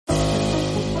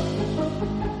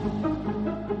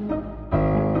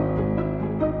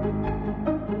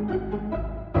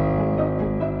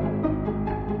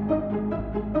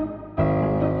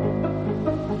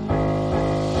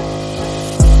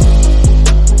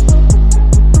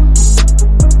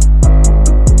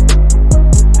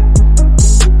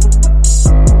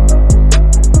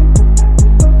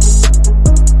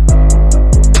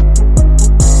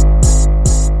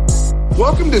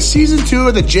Season 2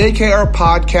 of the JKR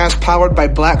podcast powered by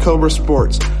Black Cobra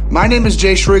Sports. My name is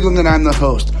Jay Shrigland and I'm the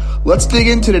host. Let's dig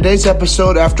into today's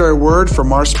episode after a word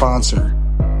from our sponsor.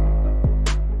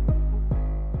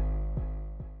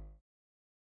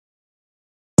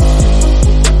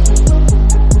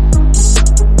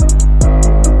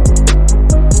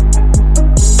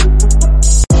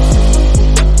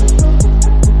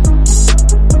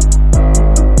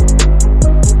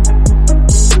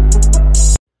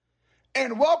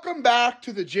 And welcome back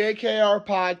to the JKR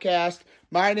podcast.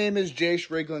 My name is Jay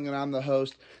Shrigling and I'm the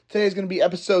host. Today is going to be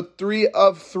episode 3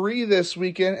 of 3 this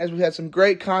weekend as we've had some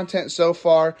great content so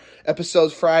far.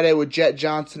 Episodes Friday with Jet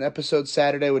Johnson, episode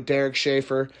Saturday with Derek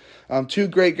Schaefer. 2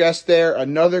 great guests there.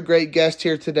 Another great guest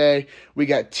here today. We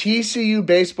got TCU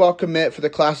baseball commit for the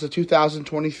class of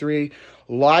 2023.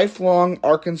 Lifelong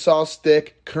Arkansas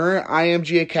stick, current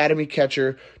IMG Academy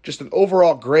catcher, just an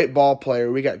overall great ball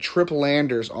player. We got Tripp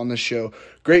on the show.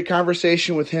 Great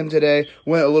conversation with him today.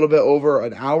 Went a little bit over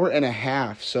an hour and a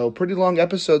half, so pretty long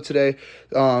episode today.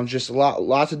 Just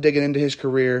lots of digging into his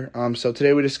career. So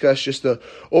today we discussed just the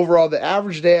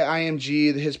average day at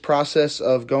IMG, his process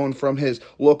of going from his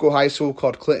local high school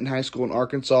called Clinton High School in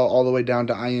Arkansas all the way down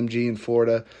to IMG in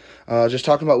Florida. Just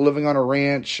talking about living on a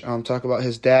ranch, talk about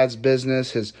his dad's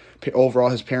business, his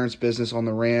parents' business on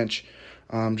the ranch.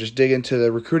 Just dig into the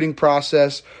recruiting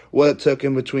process, what it took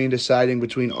in between deciding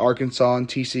between Arkansas and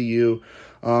TCU,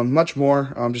 much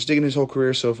more. Just digging his whole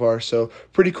career so far. So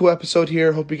pretty cool episode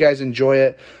here. Hope you guys enjoy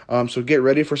it. So get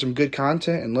ready for some good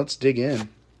content and let's dig in.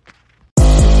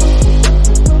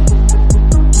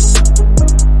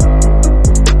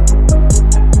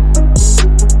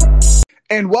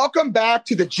 And welcome back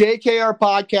to the JKR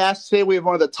podcast. Today we have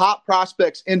one of the top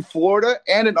prospects in Florida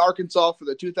and in Arkansas for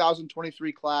the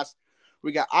 2023 class.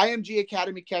 We got IMG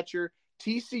Academy catcher,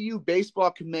 TCU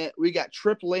baseball commit. We got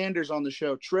Tripp Landers on the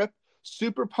show. Tripp,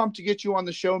 super pumped to get you on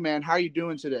the show, man. How are you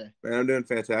doing today? Man, I'm doing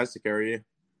fantastic. How are you?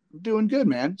 I'm doing good,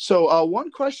 man. So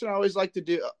one question I always like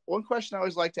to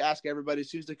ask everybody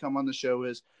who's to come on the show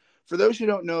is, for those who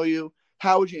don't know you,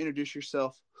 how would you introduce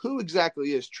yourself? Who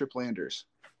exactly is Tripp Landers?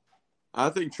 I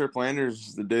think Tripp Landers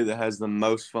is the dude that has the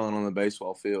most fun on the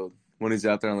baseball field when he's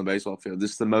out there on the baseball field.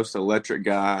 Just the most electric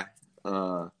guy.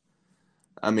 A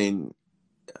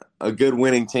good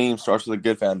winning team starts with a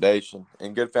good foundation,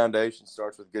 and good foundation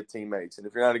starts with good teammates. And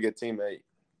if you're not a good teammate,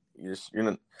 you're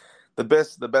not, the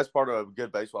best part of a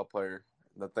good baseball player.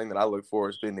 The thing that I look for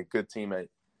is being a good teammate.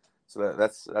 So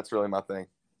that's really my thing.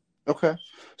 Okay.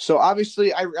 So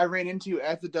obviously I ran into you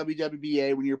at the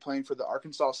WWBA when you were playing for the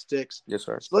Arkansas Sticks. Yes,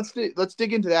 sir. So let's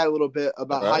dig into that a little bit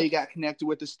about All right. how you got connected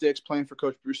with the Sticks, playing for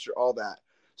Coach Brewster, all that.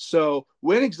 So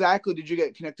when exactly did you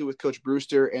get connected with Coach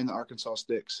Brewster and the Arkansas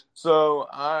Sticks? So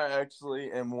I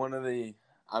actually am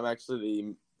I'm actually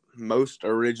the most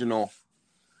original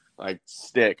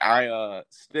stick.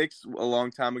 Sticks a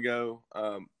long time ago.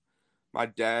 My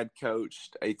dad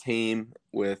coached a team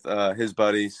with his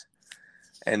buddies.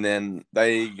 And then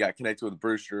they got connected with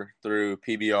Brewster through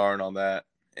PBR and all that.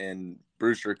 And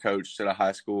Brewster coached at a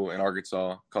high school in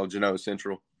Arkansas called Genoa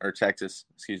Central, or Texas,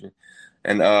 excuse me.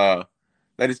 And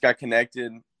they just got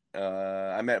connected.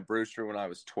 I met Brewster when I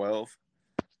was 12.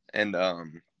 And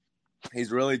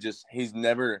he's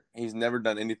never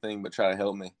done anything but try to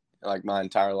help me like my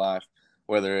entire life,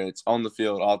 whether it's on the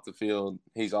field, off the field.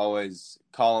 He's always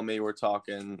calling me. We're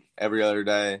talking every other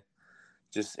day.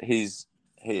 He's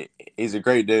a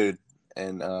great dude,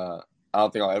 and I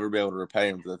don't think I'll ever be able to repay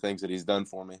him for the things that he's done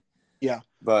for me. Yeah.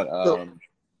 But I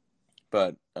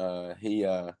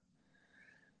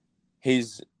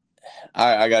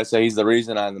gotta say he's the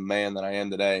reason I'm the man that I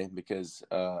am today, because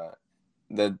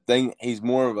he's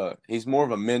more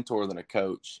of a mentor than a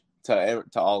coach to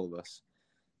all of us.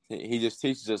 He just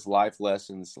teaches us life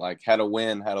lessons, like how to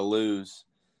win, how to lose,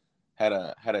 how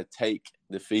to take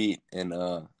defeat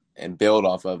and build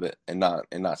off of it and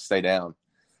not stay down.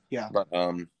 Yeah.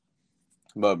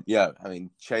 But yeah, I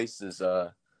mean, Chase is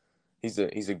he's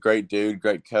a great dude,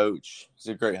 great coach. He's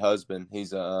a great husband. He's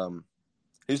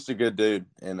just a good dude,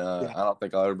 and I don't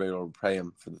think I'll ever be able to repay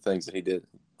him for the things that he did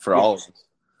for all of us.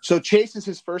 So Chase is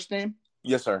his first name?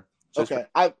 Yes, sir. Okay.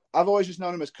 I've always just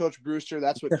known him as Coach Brewster.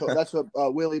 That's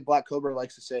what Willie Black Cobra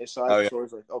likes to say. So I was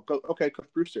always like, okay, Coach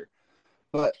Brewster.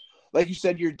 But like you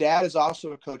said, your dad is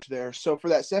also a coach there. So for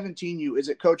that 17U, is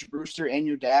it Coach Brewster and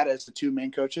your dad as the two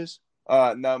main coaches?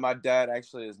 No, my dad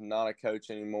actually is not a coach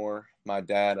anymore. My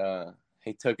dad,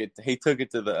 he took it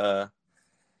to the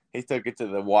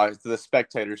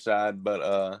spectator side,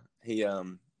 but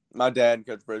my dad and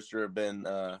Coach Brewster have been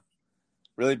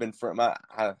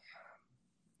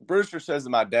Brewster says that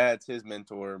my dad's his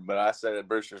mentor, but I say that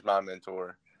Brewster's my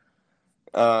mentor.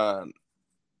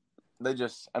 They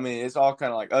just, I mean, it's all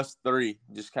kind of like us three,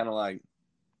 just kind of like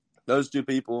those two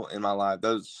people in my life.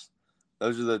 Those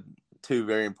are the two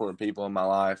very important people in my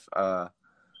life.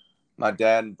 My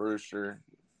dad and Brewster.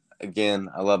 Again,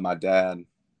 I love my dad.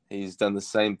 He's done the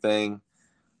same thing.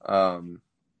 But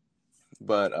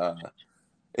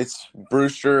it's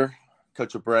Brewster,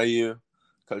 Coach Abreu,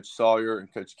 Coach Sawyer,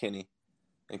 and Coach Kenny,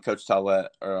 and Coach Tollett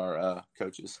are our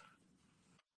coaches.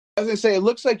 I was gonna say, it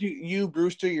looks like you,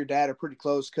 Brewster, your dad are pretty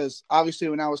close, because obviously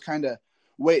when I was kind of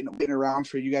waiting around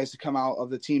for you guys to come out of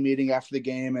the team meeting after the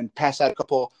game and pass out a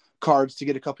couple cards to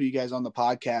get a couple of you guys on the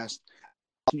podcast,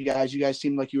 you guys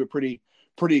seemed like you were pretty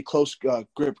close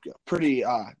grip, pretty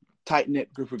tight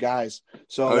knit group of guys.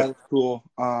 So that was cool.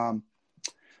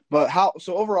 But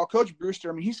so overall, Coach Brewster,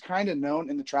 I mean, he's kind of known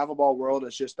in the travel ball world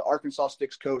as just the Arkansas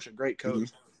Sticks coach, a great coach.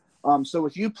 Mm-hmm. So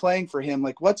with you playing for him,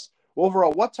 like what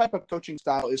type of coaching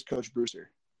style is Coach Brewster?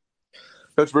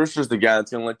 Coach Brewster's the guy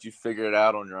that's going to let you figure it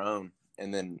out on your own.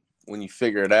 And then when you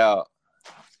figure it out,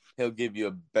 he'll give you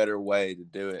a better way to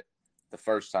do it the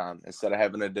first time instead of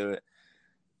having to do it.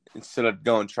 Instead of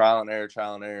going trial and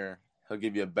error, he'll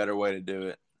give you a better way to do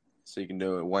it so you can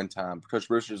do it one time. Coach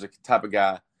Brewster's the type of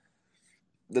guy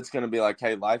that's going to be like,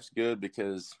 hey, life's good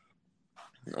because,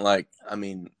 like, I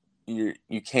mean, you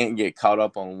can't get caught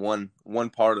up on one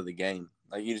part of the game.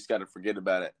 Like, you just got to forget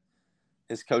about it.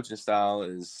 His coaching style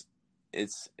is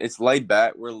it's laid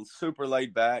back. We're super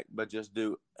laid back, but just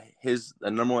do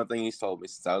the number one thing he's told me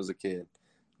since I was a kid,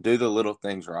 do the little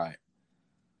things right.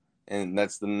 And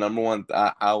that's the number one.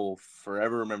 I will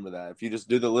forever remember that. If you just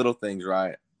do the little things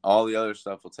right, all the other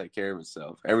stuff will take care of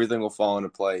itself. Everything will fall into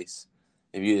place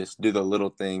if you just do the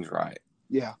little things right.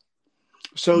 Yeah.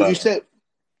 So you said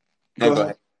 – go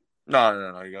ahead.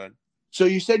 No, you go ahead. So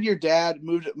you said your dad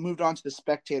moved on to the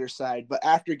spectator side, but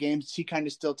after games, is he kind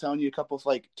of still telling you a couple of,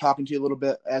 like, talking to you a little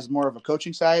bit as more of a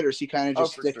coaching side, or is he kind of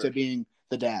just stick to being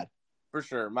the dad? For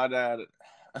sure. My dad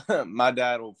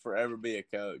will forever be a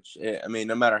coach. I mean,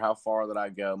 no matter how far that I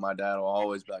go, my dad will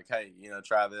always be like, hey,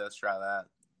 try this, try that.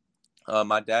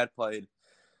 My dad played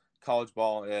college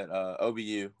ball at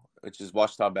OBU, which is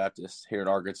Washita Baptist here in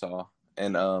Arkansas.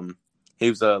 And he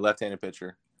was a left-handed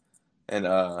pitcher. And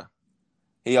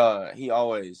he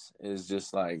always is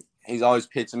just like, he's always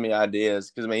pitching me ideas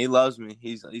because, I mean, he loves me.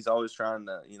 He's always trying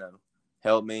to,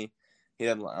 help me. He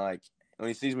doesn't like, when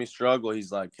he sees me struggle,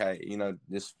 he's like, hey,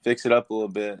 just fix it up a little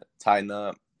bit, tighten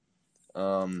up.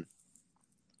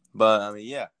 But, I mean,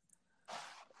 yeah.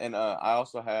 And I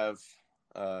also have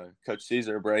Coach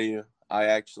Caesar Abreu. I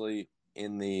actually,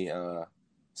 in the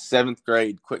 7th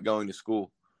grade, quit going to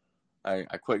school. I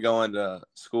quit going to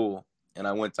school, and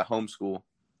I went to homeschool.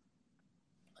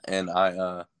 And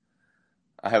I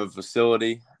have a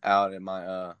facility out at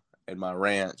my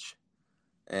ranch,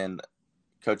 and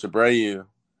Coach Abreu,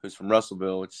 who's from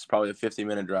Russellville, which is probably a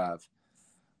 50-minute drive,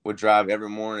 would drive every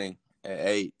morning at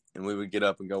 8, and we would get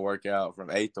up and go work out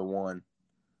from 8 to 1,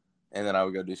 and then I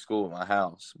would go do school at my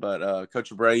house. But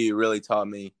Coach Abreu really taught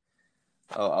me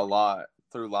a lot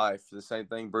through life. The same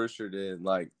thing Brewster did.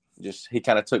 Like, just he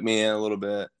kind of took me in a little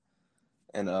bit,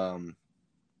 and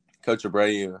Coach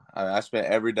Abreu, I spent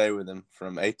every day with him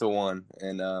from 8 to 1,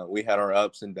 and we had our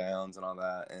ups and downs and all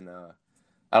that. And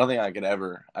I don't think I could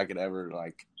ever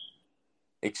like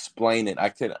explain it. I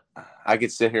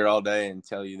could sit here all day and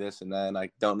tell you this and that, and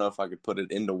I don't know if I could put it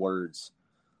into words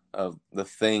of the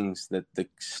things that the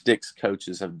Sticks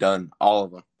coaches have done. All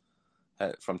of them,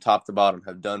 from top to bottom,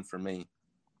 have done for me.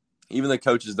 Even the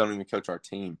coaches don't even coach our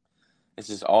team. It's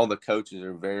just all the coaches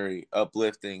are very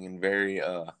uplifting and very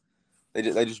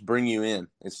They just bring you in.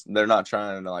 They're not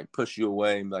trying to like push you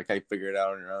away and be like, hey, figure it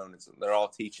out on your own. They're all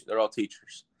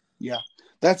teachers. Yeah,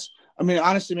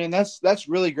 honestly, man, that's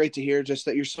really great to hear. Just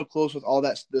that you're so close with all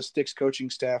the Sticks coaching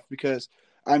staff, because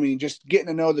I mean, just getting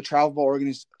to know the travel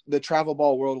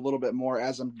ball world a little bit more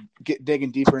as I'm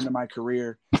digging deeper into my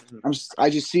career. I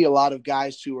just see a lot of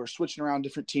guys who are switching around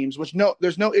different teams, which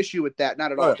there's no issue with that,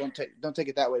 not at all. Don't take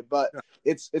it that way, but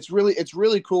it's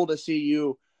really cool to see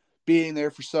you being there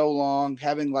for so long,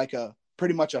 having like a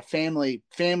pretty much a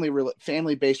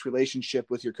family-based relationship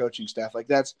with your coaching staff. Like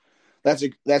that's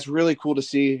really cool to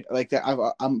see. Like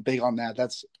that, I'm big on that.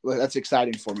 That's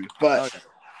exciting for me. But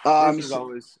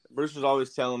Bruce was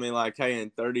always telling me like, hey,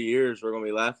 in 30 years we're gonna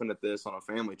be laughing at this on a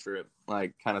family trip,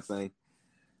 like kind of thing.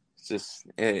 It's just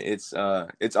it's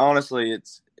honestly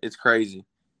it's crazy.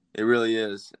 It really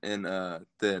is, and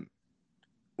that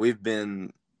we've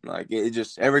been. Like it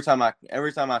just every time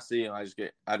I see him,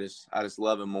 I just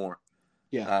love him more.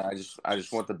 Yeah, I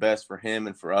just want the best for him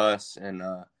and for us, and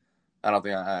I don't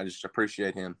think I just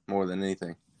appreciate him more than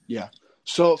anything. Yeah.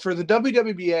 So for the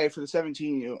WWBA for the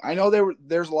 17U, I know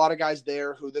there's a lot of guys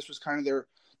there who this was kind of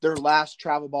their last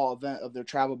travel ball event of their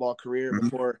travel ball career Mm-hmm.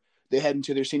 before they head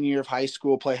into their senior year of high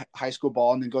school, play high school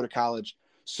ball, and then go to college.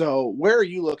 So where are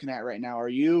you looking at right now? Are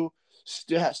you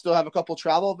still have a couple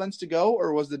travel events to go,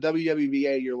 or was the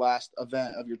WWBA your last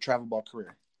event of your travel ball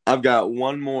career? I've got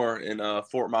one more in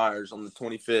Fort Myers on the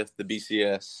 25th, the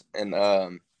BCS,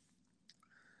 and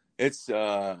it's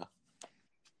no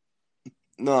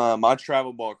my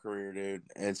travel ball career, dude.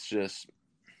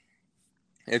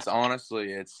 It's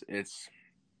honestly, it's.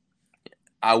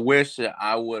 I wish that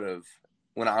I would have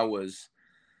when I was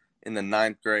in the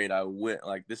ninth grade. I went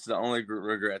like this is the only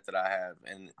regret that I have,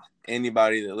 and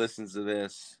anybody that listens to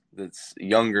this that's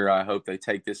younger, I hope they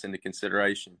take this into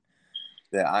consideration.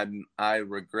 That I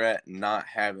regret not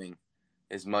having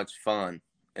as much fun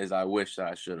as I wish that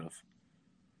I should have.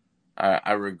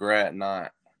 I regret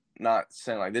not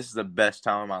saying like this is the best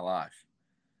time of my life.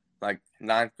 Like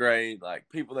ninth grade, like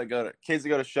kids that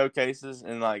go to showcases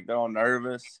and like they're all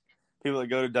nervous. People that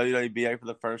go to WWBA for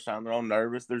the first time, they're all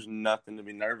nervous. There's nothing to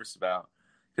be nervous about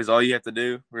because all you have to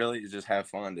do really is just have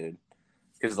fun, dude.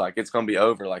 Because like it's gonna be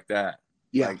over like that.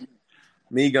 Yeah. Like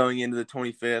me going into the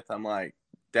 25th, I'm like,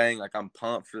 dang, like I'm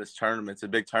pumped for this tournament. It's a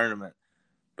big tournament,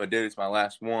 but dude, it's my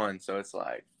last one, so it's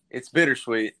like it's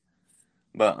bittersweet.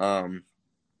 But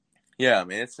yeah, I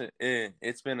mean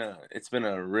it's been a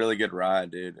really good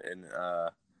ride, dude, and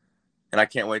I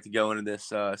can't wait to go into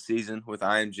this season with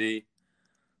IMG,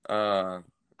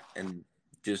 and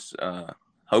just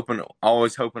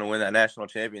always hoping to win that national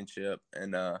championship,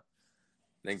 and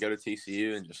then go to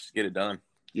TCU and just get it done.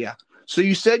 Yeah. So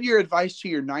you said your advice to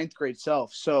your ninth grade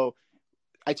self. So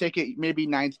I take it maybe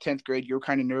ninth, 10th grade, you were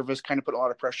kind of nervous, kind of put a lot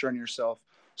of pressure on yourself.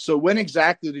 So when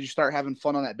exactly did you start having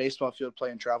fun on that baseball field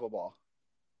playing travel ball?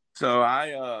 So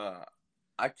I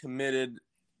committed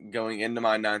going into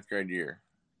my ninth grade year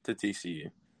to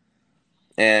TCU,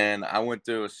 and I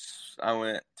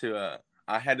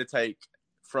had to take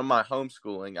from my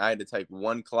homeschooling. I had to take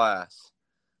one class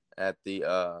at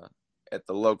the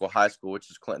local high school, which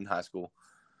is Clinton High School,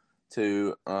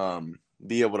 to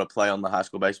be able to play on the high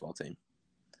school baseball team.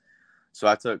 So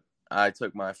I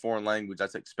took my foreign language. I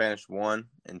took Spanish 1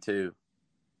 and 2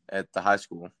 at the high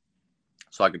school,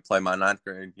 so I could play my ninth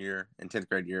grade year and 10th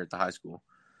grade year at the high school.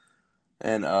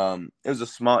 And it was a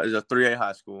 3A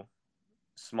high school,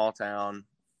 small town,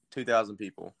 2,000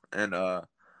 people, and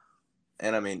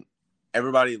I mean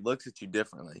everybody looks at you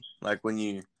differently. Like when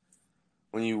you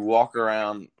walk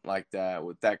around like that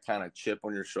with that kind of chip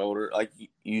on your shoulder, like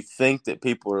you think that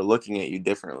people are looking at you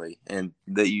differently, and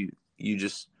that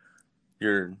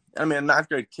I mean, a ninth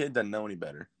grade kid doesn't know any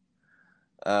better.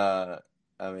 I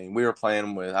mean,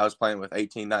 I was playing with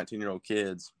 18, 19-year-old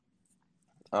kids.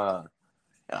 And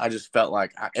I just felt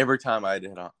like every time I had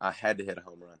to hit a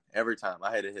home run. Every time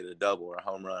I had to hit a double or a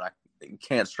home run. I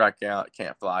can't strike out,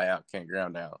 can't fly out, can't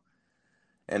ground out.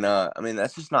 And, I mean,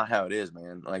 that's just not how it is,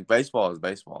 man. Like, baseball is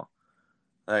baseball.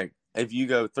 Like, if you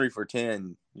go 3 for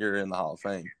 10, you're in the Hall of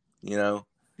Fame, you know?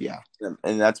 Yeah.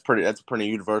 And that's a pretty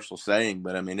universal saying,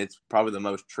 but I mean, it's probably the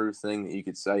most true thing that you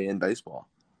could say in baseball.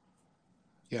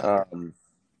 Yeah.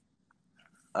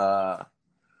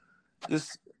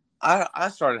 Just I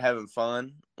started having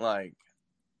fun. Like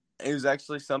it was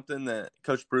actually something that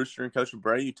Coach Brewster and Coach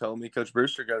Brady told me. Coach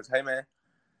Brewster goes, "Hey man,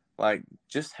 like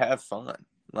just have fun.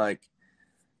 Like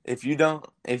if you don't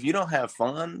have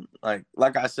fun,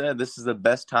 like I said, this is the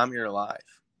best time of your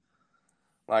life.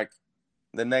 Like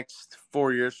the next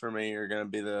 4 years for me are gonna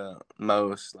be the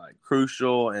most like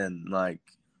crucial and like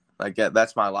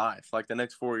that's my life. Like the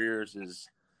next 4 years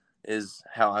is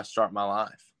how I start my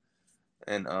life,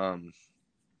 and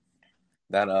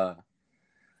that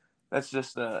that's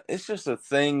just it's just a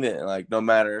thing that like no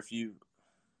matter if you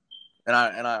and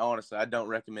I honestly I don't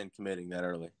recommend committing that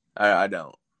early. I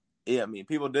don't. Yeah, I mean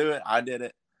people do it. I did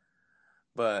it,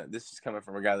 but this is coming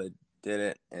from a guy that did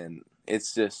it, and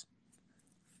it's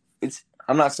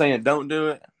I'm not saying don't do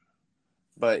it,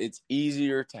 but it's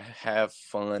easier to have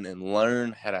fun and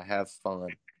learn how to have fun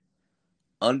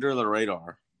under the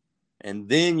radar, and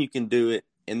then you can do it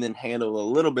and then handle a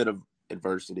little bit of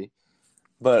adversity.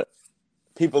 But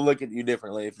people look at you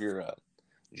differently if you're a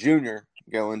junior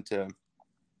going to,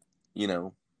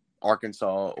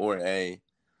 Arkansas, or a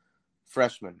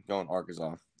freshman going to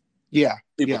Arkansas. Yeah.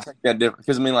 People take that different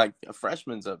because I mean, like a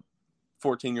freshman's a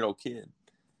 14-year-old kid,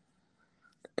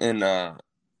 and a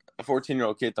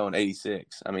 14-year-old kid throwing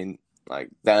 86. I mean,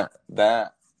 like that,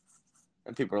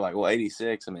 and people are like, well,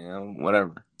 86. I mean,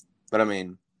 whatever. But I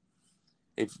mean,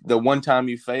 if the one time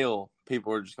you fail,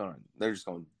 people are they're just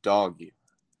gonna dog you,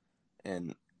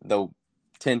 and they'll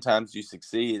 10 times you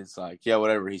succeed, it's like, yeah,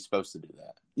 whatever, he's supposed to do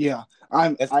that. Yeah.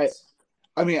 I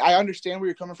mean, I understand where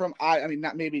you're coming from. I mean,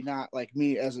 not like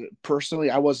me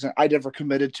personally. I never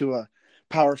committed to a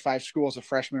Power 5 school as a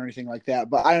freshman or anything like that.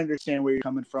 But I understand where you're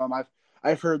coming from.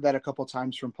 I've heard that a couple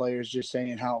times from players just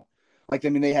saying how, like, I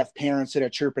mean, they have parents that are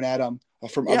chirping at them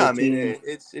from Yeah, other I mean, teams.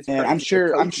 it's And crazy.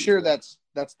 I'm sure that's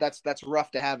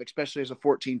rough to have, especially as a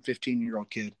 14, 15-year-old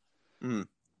kid. Mm,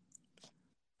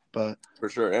 But for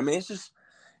sure. I mean,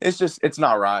 it's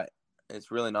not right. It's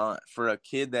really not. For a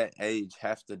kid that age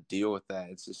have to deal with that,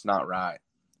 it's just not right.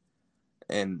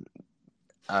 And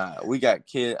we got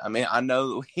kid. I mean, I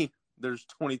know that there's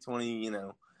 2020,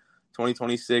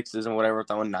 2026s and whatever,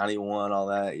 throwing 91, all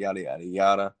that, yada yada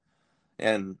yada.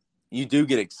 And you do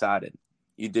get excited,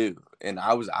 you do. And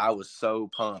I was so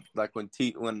pumped. Like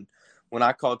when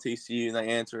I called TCU and they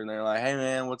answered and they're like, "Hey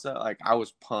man, what's up?" Like I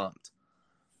was pumped.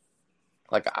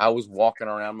 Like I was walking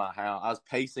around my house. I was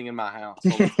pacing in my house.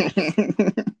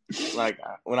 Like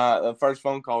when the first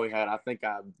phone call we had, I think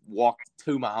I walked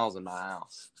 2 miles in my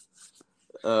house.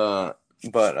 But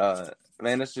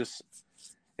man, it's just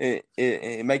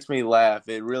it makes me laugh.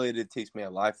 It really did teach me a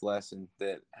life lesson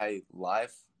that hey,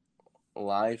 life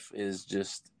is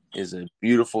a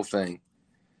beautiful thing,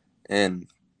 and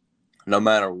no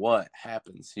matter what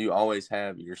happens, you always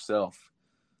have yourself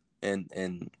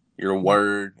and your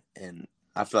word, and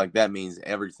I feel like that means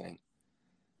everything.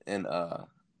 And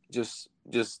just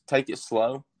take it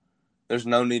slow. There's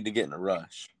no need to get in a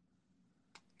rush.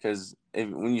 Because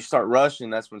when you start rushing,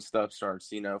 that's when stuff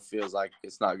starts, feels like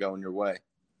it's not going your way.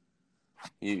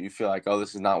 You feel like, oh,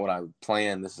 this is not what I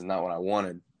planned. This is not what I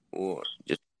wanted. Well,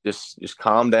 just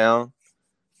calm down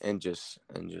and just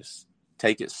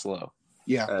take it slow.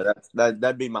 yeah.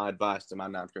 That'd be my advice to my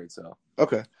ninth grade self.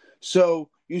 Okay. So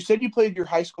you said you played your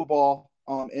high school ball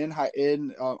in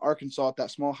Arkansas at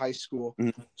that small high school.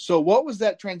 Mm-hmm. So what was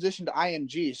that transition to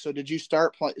IMG? So did you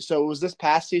start playing? So was this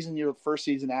past season your first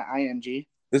season at IMG?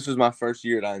 This was my first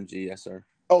year at IMG, yes, sir.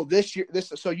 Oh, this year.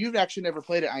 So you've actually never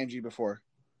played at IMG before?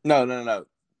 No.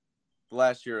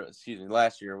 Last year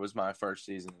was my first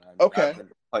season at IMG. Okay.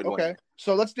 Played Okay.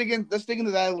 So let's dig into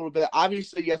that a little bit.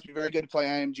 Obviously, you have to be very good to play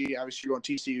IMG. Obviously, you're on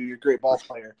TCU. You're a great ball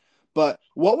player. But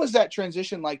what was that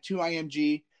transition like to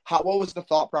IMG? What was the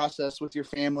thought process with your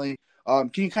family?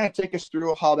 Can you kind of take us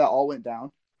through how that all went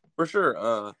down? For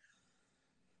sure.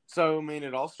 So, I mean,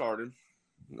 it all started.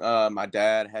 My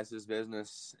dad has his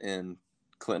business in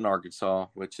Clinton, Arkansas,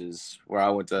 which is where I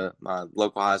went to my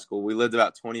local high school. We lived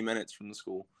about 20 minutes from the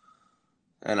school.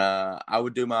 And I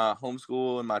would do my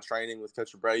homeschool and my training with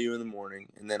Coach Abreu in the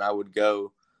morning, and then I would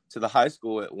go to the high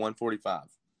school at 1:45.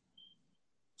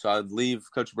 So I'd leave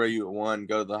Coach Abreu at 1,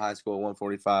 go to the high school at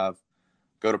 1:45,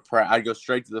 go to practice. I'd go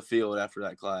straight to the field after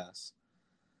that class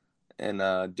and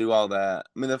do all that.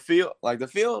 I mean, the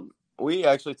field, we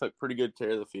actually took pretty good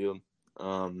care of the field.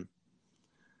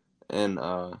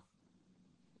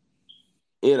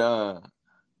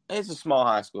 It's a small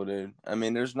high school, dude. I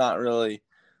mean, there's not really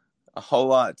a whole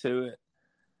lot to it.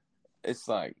 It's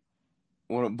like,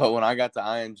 but when I got to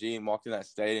IMG and walked in that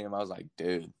stadium, I was like,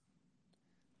 dude,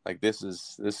 like this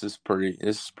is pretty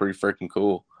freaking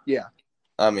cool. Yeah.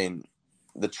 I mean,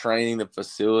 the training, the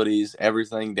facilities,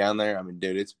 everything down there. I mean,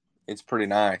 dude, it's pretty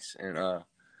nice, and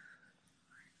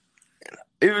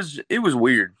it was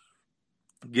weird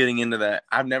getting into that.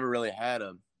 I've never really had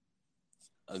a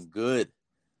good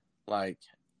like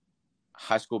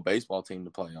high school baseball team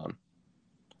to play on.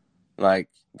 Like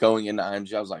going into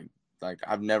IMG, I was like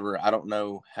I don't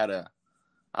know how to.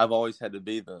 I've always had to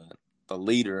be the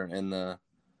leader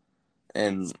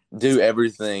and do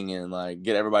everything and like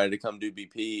get everybody to come do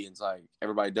BP. It's like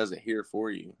everybody does it here for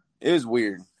you. It was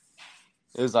weird.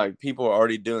 It was like people are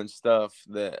already doing stuff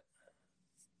that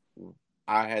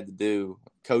I had to do.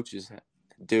 Coaches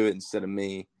do it instead of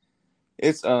me.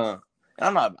 It's I'm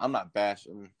not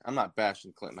bashing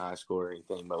Clinton High School or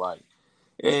anything, but like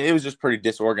it was just pretty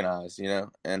disorganized,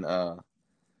 And the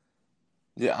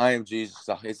IMG is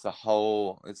it's a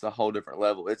whole different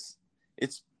level. It's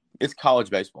college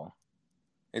baseball.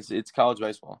 It's college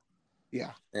baseball.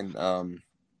 Yeah. And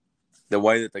the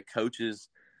way that the coaches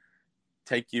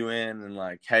take you in and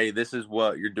like, hey, this is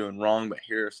what you're doing wrong, but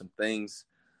here are some things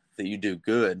that you do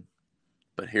good.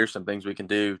 But here's some things we can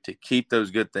do to keep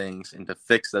those good things and to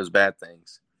fix those bad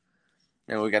things.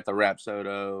 And we got the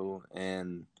Rapsodo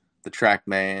and the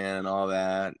TrackMan and all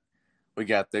that. We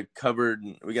got the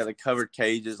covered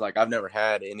cages. Like I've never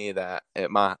had any of that at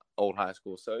my old high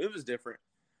school, so it was different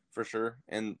for sure.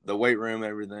 And the weight room,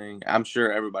 everything. I'm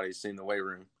sure everybody's seen the weight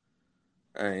room.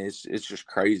 I mean, it's just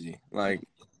crazy. Like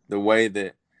the way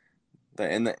that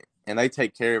and they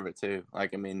take care of it too.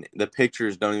 Like, I mean, the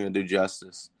pictures don't even do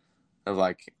justice of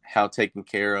like how taken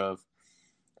care of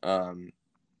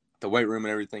the weight room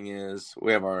and everything is.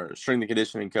 We have our strength and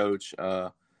conditioning coach,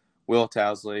 Will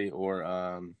Towsley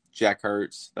or Jack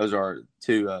Hurts. Those are our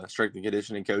two strength and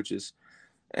conditioning coaches,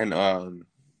 and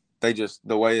they just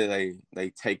the way that they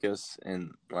take us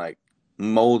and like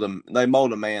mold them. They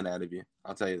mold a man out of you.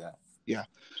 I'll tell you that. Yeah.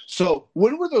 So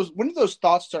when did those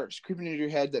thoughts start creeping into your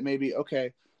head that maybe,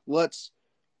 okay, let's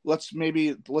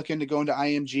maybe look into going to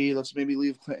IMG. Let's maybe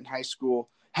leave Clinton High School.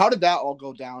 How did that all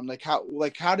go down?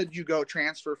 How did you go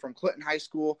transfer from Clinton High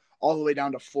School all the way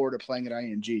down to Florida playing at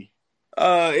IMG?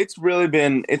 It's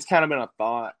kind of been a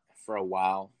thought for a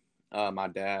while. My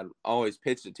dad always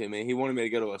pitched it to me. He wanted me to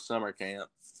go to a summer camp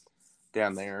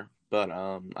down there, but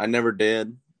I never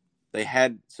did.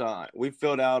 We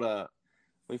filled out a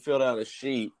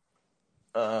sheet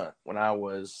when I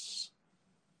was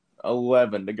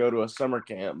 11 to go to a summer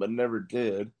camp, but never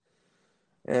did.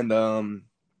 And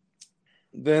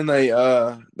then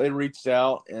they reached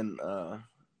out and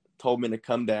told me to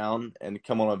come down and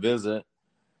come on a visit.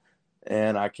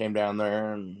 And I came down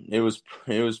there, and it was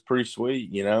pretty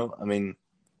sweet, you know. I mean,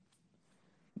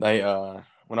 they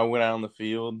when I went out on the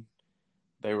field,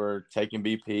 they were taking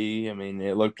BP. I mean,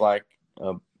 it looked like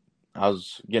I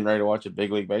was getting ready to watch a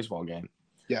big league baseball game.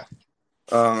 Yeah.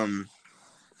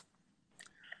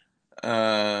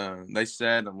 They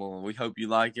said, well, we hope you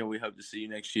like it. We hope to see you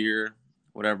next year,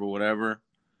 whatever.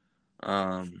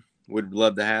 We'd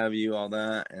love to have you, all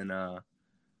that. And, a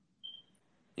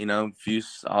few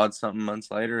odd something months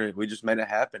later, we just made it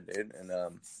happen, dude. And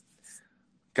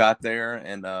got there,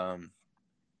 and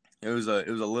it was a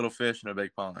little fish in a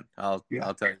big pond. I'll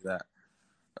tell you that.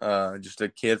 Just a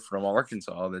kid from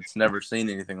Arkansas that's never seen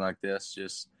anything like this.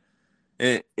 Just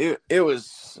it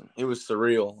was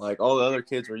surreal. Like, all the other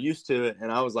kids were used to it,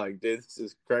 and I was like, dude, this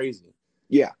is crazy.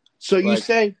 Yeah. So you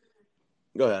say,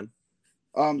 go ahead.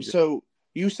 So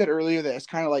you said earlier that it's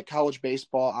kind of like college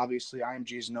baseball. Obviously,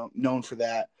 IMG is known for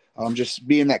that. Just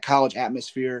being that college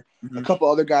atmosphere. Mm-hmm. A couple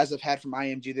other guys I've had from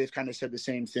IMG, they've kind of said the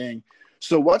same thing.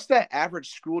 So what's that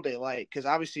average school day like? Because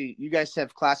obviously you guys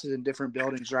have classes in different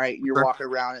buildings, right? You're walking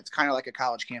around. It's kind of like a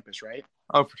college campus, right?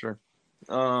 Oh, for sure.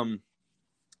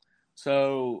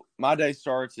 So my day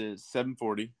starts at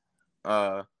 7:40.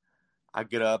 I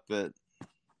get up at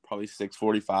probably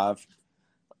 6:45.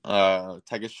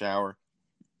 Take a shower.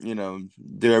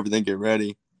 Do everything, get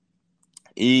ready,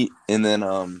 eat, and then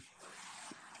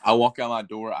I walk out my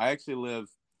door. I live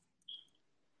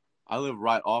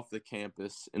right off the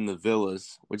campus in the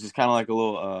villas, which is kind of like a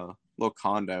little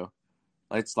condo.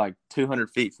 It's like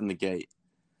 200 feet from the gate.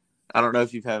 I don't know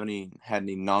if you've had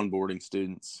any non-boarding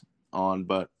students on,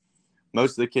 but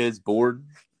most of the kids board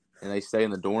and they stay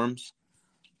in the dorms.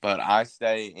 But I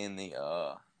stay in the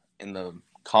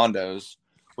condos,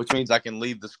 which means I can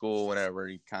leave the school whenever,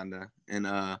 kind of. And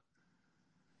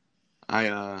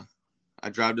I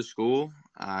drive to school.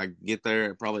 I get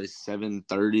there at probably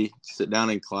 7:30, sit down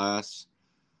in class,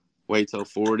 wait till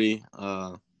 40.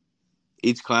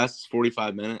 Each class is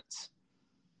 45 minutes.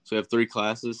 So we have 3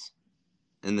 classes.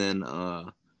 And then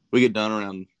we get done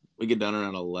around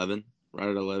 11, right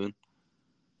at 11.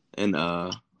 And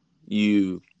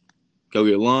you go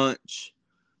get lunch,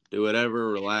 do whatever,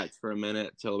 relax for a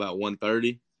minute till about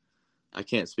 1:30. I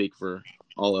can't speak for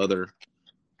all other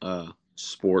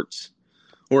sports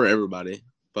or everybody,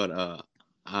 but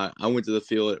I went to the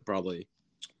field at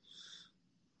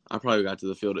I probably got to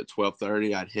the field at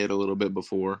 12:30. I'd hit a little bit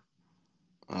before,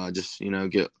 just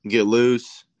get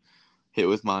loose, hit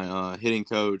with my hitting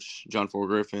coach John Ford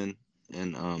Griffin,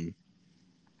 and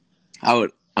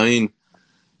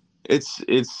it's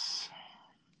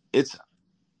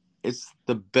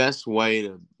the best way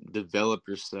to develop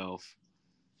yourself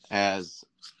as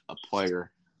a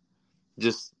player.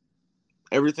 Just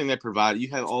everything they provide, you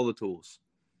have all the tools.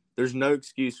 There's no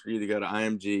excuse for you to go to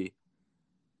IMG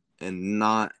and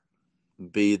not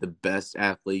be the best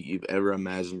athlete you've ever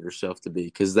imagined yourself to be,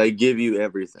 because they give you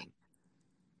everything.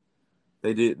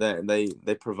 They do that. They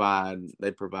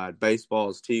provide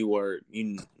baseballs, tee work.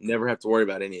 You never have to worry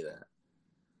about any of that.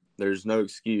 There's no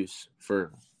excuse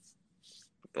for,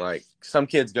 like, some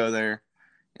kids go there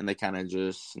and they kind of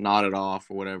just nod it off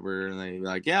or whatever, and they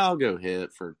like, yeah, I'll go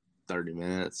hit for 30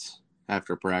 minutes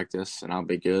after practice and I'll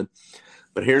be good.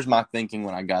 But here's my thinking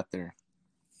when I got there.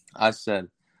 I said,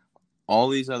 all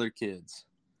these other kids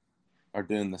are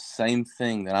doing the same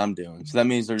thing that I'm doing. So that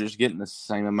means they're just getting the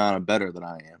same amount of better than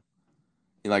I am.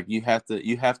 Like, you have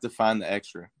to find the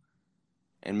extra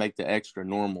and make the extra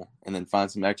normal, and then find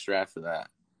some extra after that,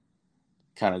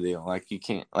 kind of deal. Like, you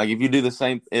can't, like, if you do the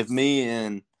same, if me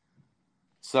and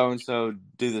so and so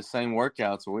do the same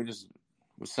workouts, or the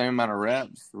same amount of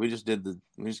reps. We just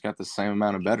got the same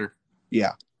amount of better.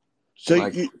 Yeah.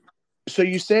 Like, So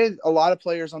you say a lot of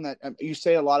players on that. You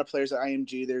say a lot of players at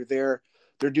IMG. They're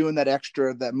doing that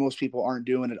extra that most people aren't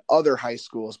doing at other high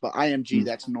schools. But IMG,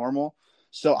 that's normal.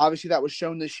 So obviously that was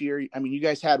shown this year. I mean, you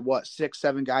guys had what 6,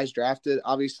 7 guys drafted.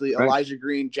 Obviously right. Elijah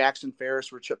Green, Jackson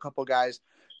Ferris were a couple guys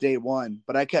day one.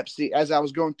 But I kept seeing as I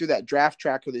was going through that draft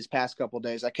tracker these past couple of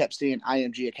days, I kept seeing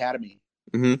IMG Academy.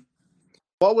 Mm-hmm.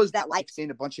 What was that like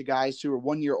seeing a bunch of guys who were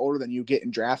 1 year older than you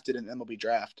getting drafted in MLB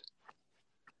draft?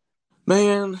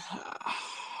 Man,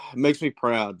 it makes me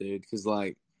proud, dude, because,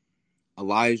 like,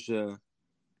 Elijah,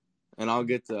 and I'll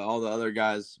get to all the other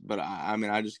guys, but I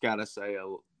mean, I just got to say,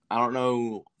 I don't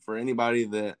know for anybody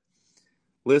that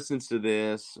listens to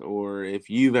this or if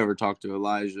you've ever talked to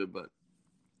Elijah, but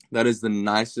that is the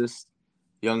nicest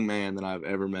young man that I've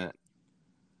ever met.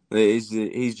 He's the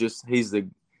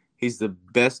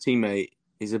best teammate.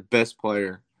 He's the best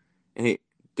player, and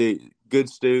good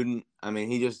student. I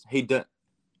mean,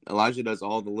 Elijah does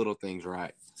all the little things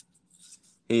right.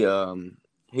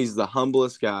 He's the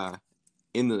humblest guy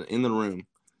in the room.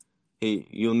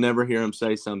 You'll never hear him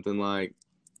say something like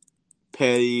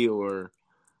petty or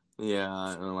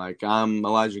like I'm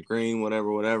Elijah Green,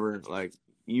 whatever. Like,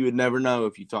 you would never know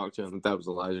if you talked to him that was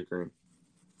Elijah Green.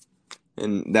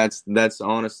 And that's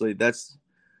honestly that's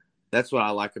what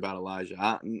I like about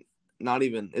Elijah.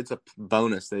 It's a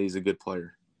bonus that he's a good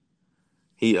player.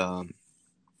 He's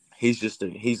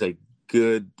a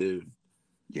good dude.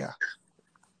 Yeah.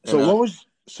 So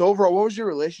overall, what was your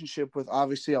relationship with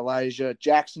obviously Elijah,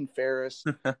 Jackson Ferris,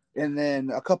 and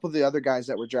then a couple of the other guys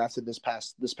that were drafted this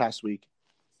past week?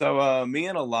 So me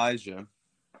and Elijah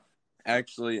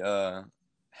actually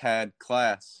had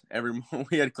class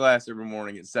we had class every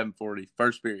morning at 7:40,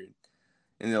 first period.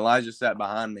 And Elijah sat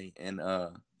behind me, and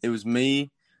it was me,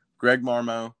 Greg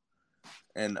Marmo,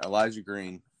 and Elijah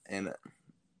Green, and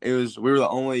we were the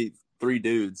only 3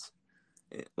 dudes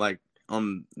like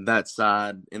on that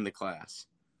side in the class.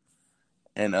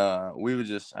 And you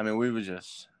just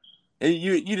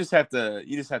have to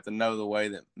know the way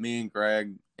that me and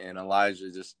Greg and Elijah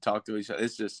just talk to each other.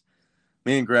 It's just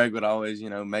me and Greg would always,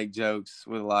 make jokes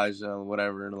with Elijah or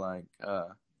whatever, like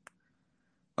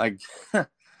like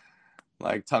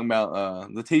talking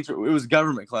about the teacher. It was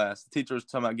government class. The teacher was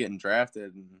talking about getting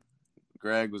drafted, and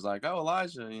Greg was like, "Oh,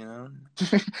 Elijah, and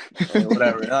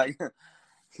whatever." Like,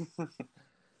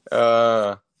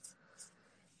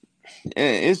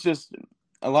 it's just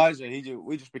Elijah.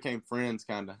 We just became friends,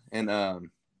 kind of, and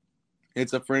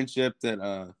it's a friendship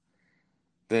that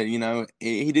he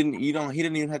didn't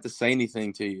even have to say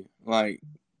anything to you, like,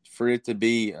 for it to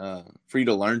be for you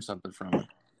to learn something from him,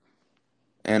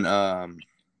 and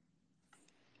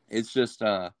it's just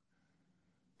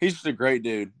he's just a great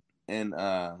dude, and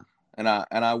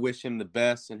I wish him the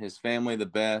best and his family the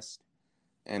best,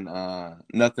 and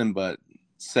nothing but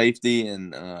safety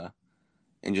and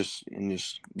just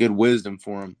good wisdom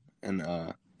for him.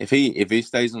 And if he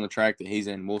stays on the track that he's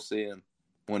in, we'll see him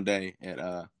one day in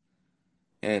a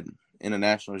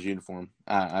Nationals uniform.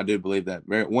 I do believe that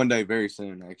one day, very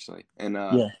soon, actually. And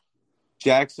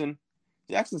Jackson's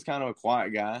kind of a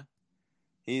quiet guy.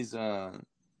 He's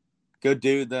good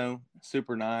dude though,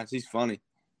 super nice. He's funny.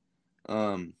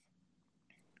 But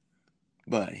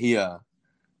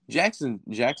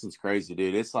Jackson's crazy,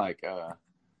 dude. It's like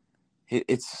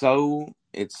it's so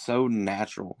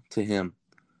natural to him.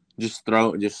 Just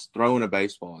throwing a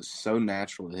baseball is so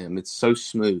natural to him. It's so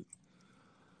smooth.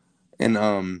 And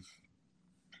I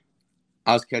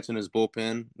was catching his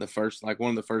bullpen one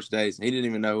of the first days. He didn't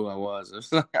even know who I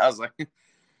was. I was like,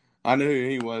 I knew who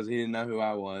he was. He didn't know who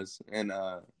I was. And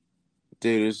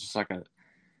dude, it's like a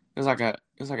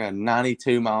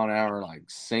 92 mile an hour like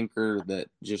sinker that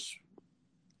just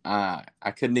I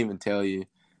couldn't even tell you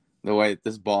the way that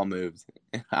this ball moved.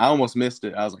 I almost missed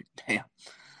it. I was like, damn.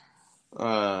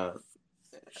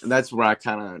 That's where I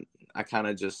kind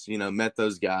of just met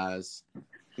those guys.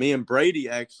 Me and Brady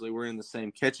actually were in the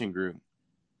same catching group,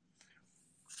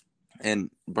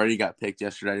 and Brady got picked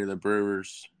yesterday to the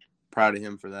Brewers. Proud of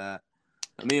him for that.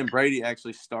 But me and Brady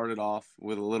actually started off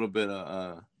with a little bit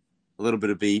of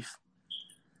beef,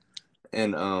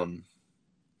 and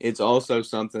it's also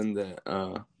something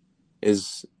that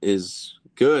is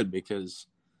good because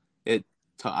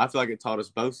I feel like it taught us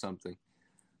both something.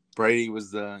 Brady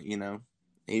was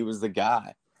he was the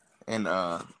guy, and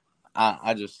I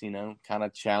just kind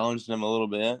of challenged him a little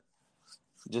bit.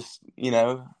 Just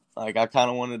like I kind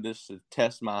of wanted just to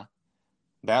test my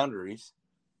boundaries,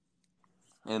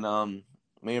 and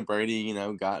me and Brady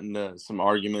got into some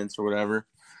arguments or whatever,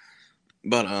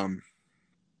 But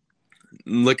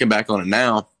looking back on it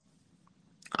now,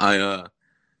 I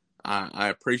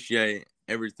appreciate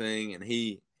everything, and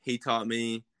he taught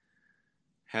me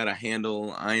how to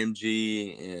handle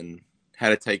IMG and how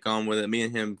to take on with it. Me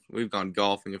and him, we've gone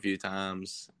golfing a few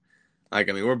times. Like,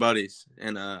 I mean, we're buddies,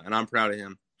 and I'm proud of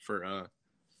him for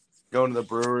going to the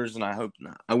Brewers, and I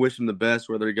wish him the best,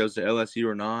 whether he goes to LSU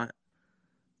or not.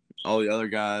 All the other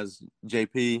guys,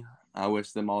 JP, I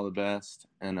wish them all the best,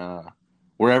 and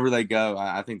wherever they go,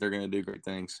 I think they're going to do great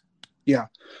things. Yeah.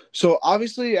 So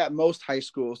obviously, at most high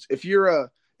schools, if you're a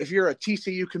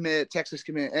TCU commit, Texas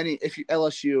commit, if you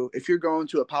LSU, if you're going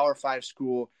to a Power 5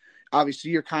 school,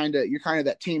 obviously you're kind of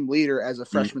that team leader as a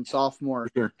freshman, sophomore.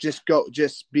 For sure.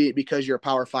 Just be because you're a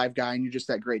Power 5 guy and you're just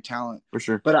that great talent. For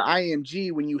sure. But at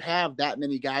IMG, when you have that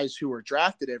many guys who are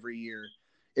drafted every year,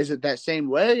 is it that same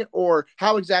way, or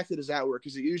how exactly does that work?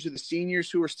 Is it usually the seniors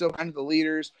who are still kind of the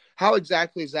leaders? How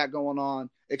exactly is that going on,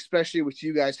 especially with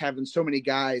you guys having so many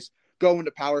guys going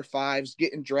to Power 5s,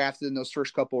 getting drafted in those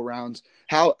first couple of rounds?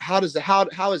 How is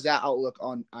that outlook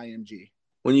on IMG?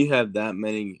 When you have that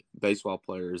many baseball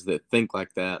players that think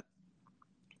like that,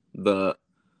 the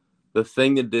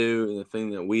thing to do and the thing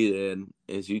that we did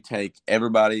is you take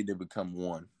everybody to become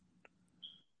one.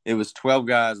 It was 12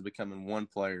 guys becoming one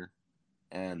player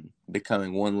and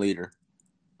becoming one leader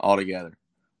altogether.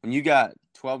 When you got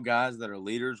 12 guys that are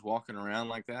leaders walking around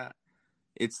like that,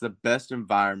 it's the best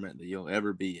environment that you'll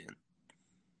ever be in.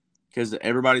 Because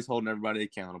everybody's holding everybody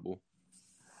accountable.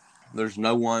 There's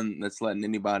no one that's letting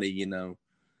anybody,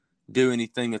 do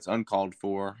anything that's uncalled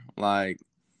for. Like,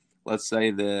 let's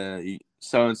say the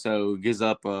so-and-so gives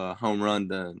up a home run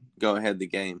to go ahead the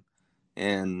game.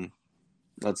 And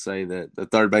let's say that the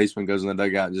third baseman goes in the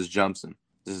dugout and just jumps him,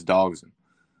 just dogs him.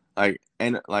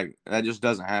 That just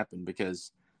doesn't happen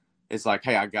because it's like,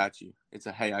 hey, I got you. It's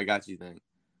a hey, I got you thing.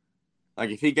 Like,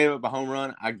 if he gave up a home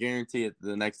run, I guarantee it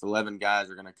the next 11 guys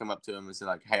are going to come up to him and say,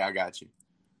 like, hey, I got you.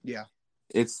 Yeah.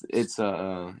 It's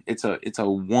a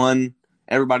one,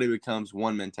 everybody becomes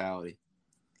one mentality.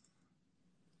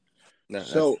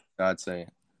 That's I'd say.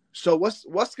 So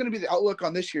what's going to be the outlook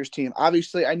on this year's team?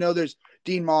 Obviously, I know there's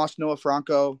Dean Moss, Noah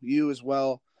Franco, you as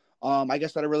well. I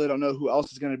guess that I really don't know who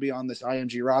else is going to be on this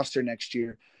IMG roster next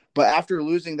year. But after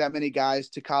losing that many guys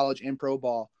to college and pro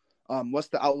ball, what's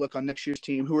the outlook on next year's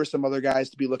team? Who are some other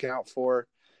guys to be looking out for?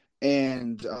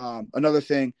 And another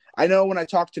thing, I know when I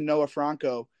talked to Noah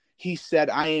Franco, he said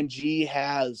IMG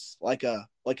has like an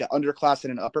underclass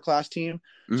and an upper class team.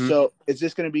 Mm-hmm. So is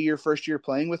this going to be your first year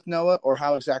playing with Noah, or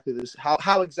how exactly does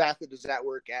that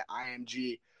work at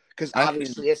IMG? Because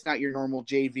obviously it's not your normal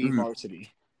JV varsity.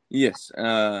 Yes.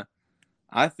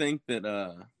 I think that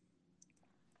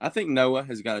I think Noah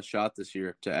has got a shot this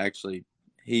year to actually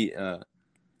he's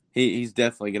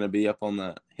definitely going to be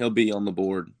he'll be on the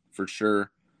board for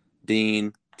sure.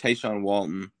 Dean, Tayshawn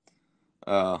Walton,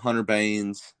 Hunter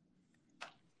Baines.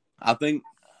 I think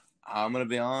I'm going to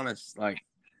be honest, like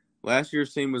last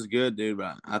year's team was good, dude,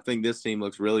 but I think this team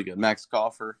looks really good. Max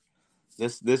Coffer.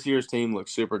 This year's team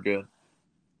looks super good.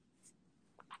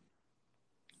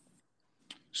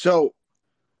 So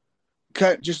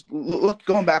just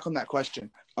going back on that question.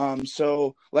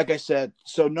 So like I said,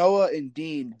 so Noah and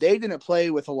Dean, they didn't play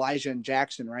with Elijah and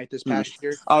Jackson, right, this past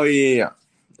year? Oh, yeah.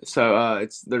 So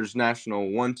there's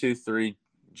national 1, 2, 3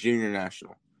 junior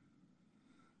national.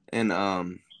 And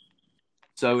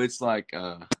so it's super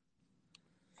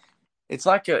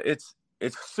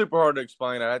hard to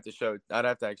explain. I'd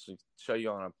have to actually show you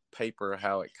on a paper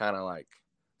how it kind of like,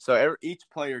 so each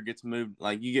player gets moved,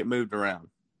 like you get moved around.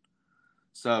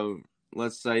 So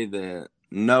let's say that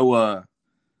Noah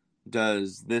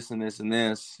does this and this and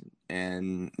this,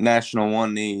 and National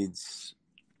 1 needs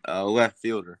a left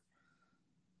fielder.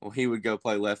 Well, he would go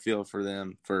play left field for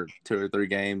them for 2 or 3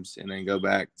 games and then go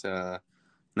back to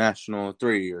National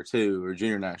 3 or 2 or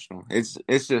Junior National. It's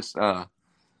just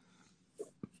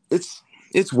it's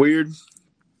weird.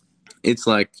 It's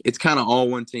like it's kind of all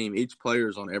one team. Each player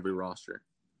is on every roster.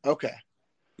 Okay.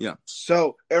 Yeah.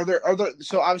 So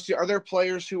obviously are there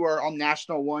players who are on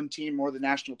National 1 team or the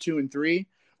National 2 and 3,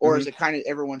 or is it kind of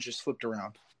everyone's just flipped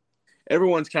around?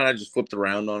 Everyone's kind of just flipped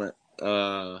around on it.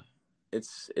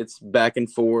 It's back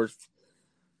and forth,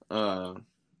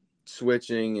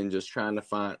 switching and just trying to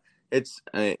find. It's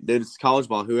college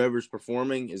ball. Whoever's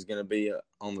performing is going to be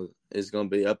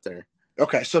up there.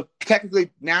 Okay, so technically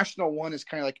National 1 is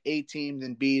kind of like A team,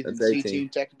 then B, then C team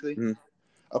technically. Mm-hmm.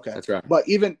 Okay, that's right. But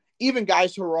even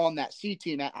guys who are on that C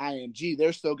team at IMG,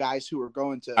 there's still guys who are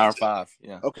going to Power 5.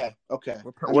 Yeah. Okay.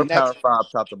 We're Power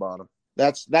 5 top to bottom.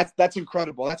 That's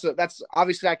incredible. That's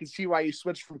obviously I can see why you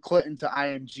switched from Clinton to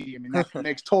IMG. I mean, that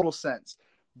makes total sense.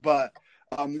 But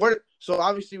so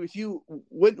obviously with you,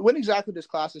 when exactly does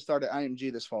classes start at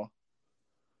IMG this fall?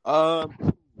 I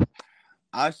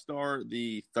start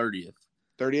the 30th.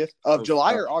 30th of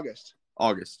July or August?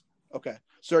 August. Okay.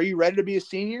 So are you ready to be a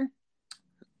senior?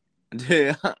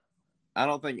 Dude, I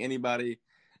don't think anybody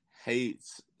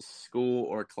hates school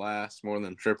or class more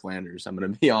than Tripplanders. I'm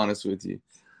going to be honest with you.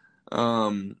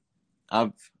 I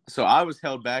was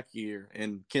held back here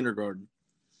in kindergarten,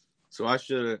 so I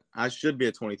should be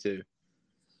a 22.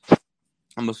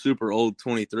 I'm a super old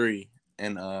 23,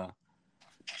 and I've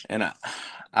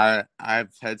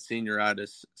had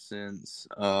senioritis since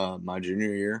my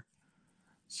junior year,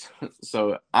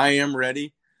 so I am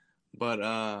ready. But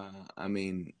I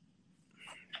mean,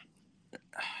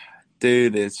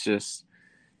 dude, it's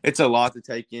a lot to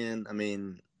take in. I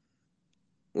mean,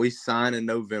 we sign in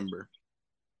November,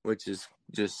 which is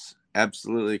just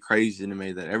absolutely crazy to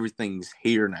me that everything's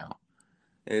here now.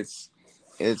 It's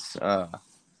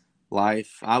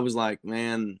life. I was like,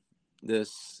 man,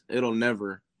 it'll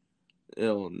never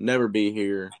be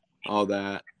here, all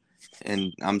that.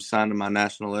 And I'm signing my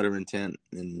national letter of intent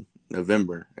in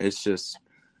November. It's just,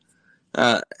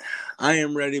 I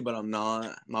am ready, but I'm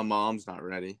not. My mom's not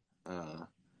ready.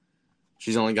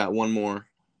 She's only got one more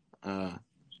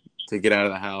to get out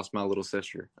of the house, my little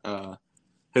sister,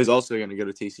 who's also going to go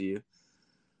to TCU.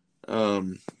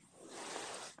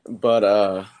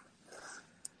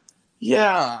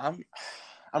 Yeah,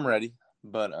 I'm ready,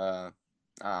 but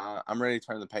I'm ready to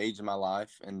turn the page in my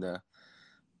life and to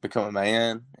become a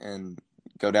man and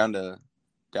go down to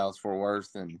Dallas-Fort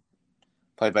Worth and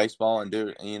play baseball and do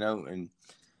it, and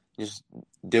just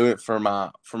do it for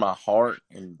my heart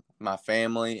and my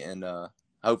family, and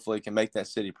hopefully can make that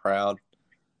city proud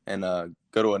and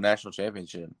go to a national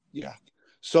championship. Yeah.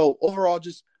 So overall,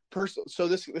 just personal. So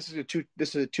this is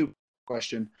a two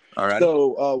question. All right.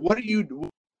 So what are you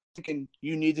thinking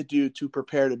you need to do to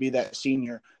prepare to be that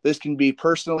senior? This can be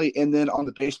personally, and then on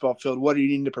the baseball field, what do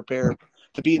you need to prepare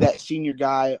to be that senior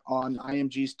guy on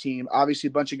IMG's team? Obviously,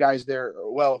 a bunch of guys there,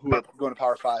 who are going to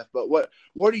Power 5. But what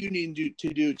do you need to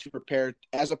do to prepare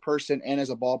as a person and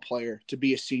as a ball player to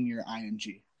be a senior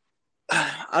IMG?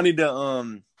 I need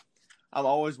to. I'm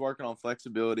always working on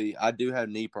flexibility. I do have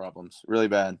knee problems, really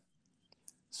bad,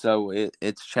 so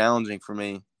it's challenging for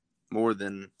me more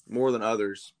than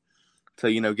others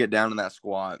to get down in that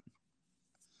squat.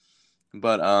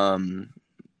 But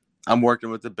I'm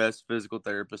working with the best physical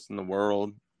therapist in the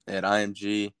world at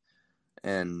IMG,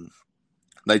 and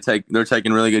they're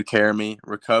taking really good care of me,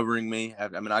 recovering me. I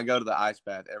mean, I go to the ice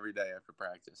bath every day after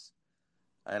practice,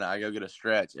 and I go get a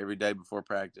stretch every day before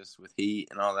practice with heat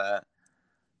and all that.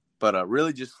 But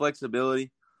really just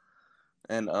flexibility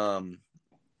and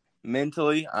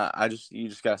mentally, you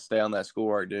just gotta stay on that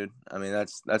schoolwork, dude. I mean,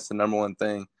 that's the number one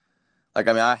thing. Like,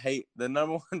 I mean, I hate the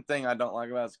number one thing I don't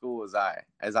like about school is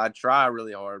I try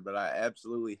really hard, but I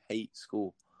absolutely hate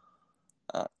school.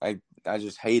 I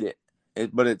just hate it.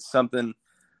 But it's something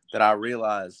that I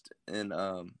realized, and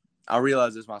I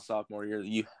realized this my sophomore year.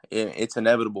 It's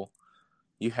inevitable.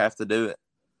 You have to do it.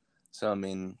 So I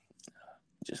mean,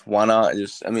 just why not?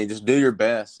 Just do your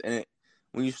best. And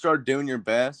when you start doing your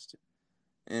best,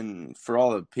 and for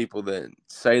all the people that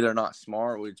say they're not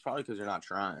smart, well, it's probably because they're not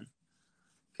trying.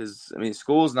 Because I mean,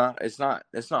 school's it's not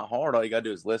hard. All you gotta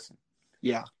do is listen.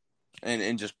 Yeah.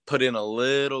 And just put in a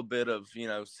little bit of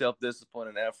self-discipline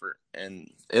and effort, and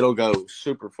it'll go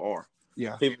super far.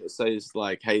 Yeah. People that say it's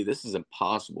like, hey, this is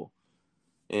impossible,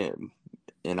 and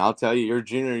I'll tell you, your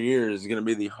junior year is going to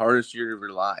be the hardest year of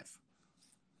your life.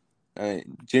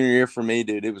 Junior year for me,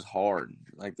 dude, it was hard.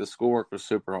 Like, the schoolwork was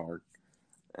super hard.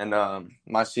 And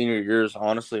my senior year is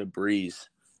honestly a breeze.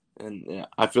 And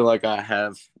I feel like I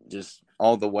have just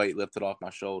all the weight lifted off my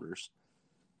shoulders.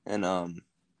 And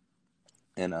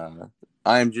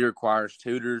IMG requires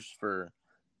tutors for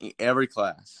every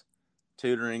class.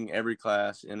 Tutoring every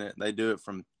class in it. They do it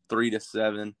from 3 to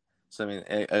 7. So, I mean,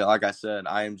 like I said,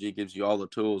 IMG gives you all the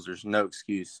tools. There's no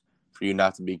excuse for you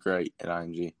not to be great at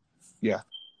IMG. Yeah.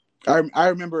 I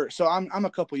remember, so I'm a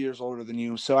couple years older than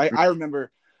you. So I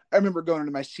remember going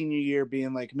into my senior year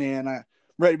being like, man, I'm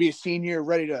ready to be a senior,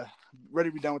 ready to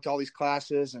be done with all these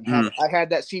classes. And I had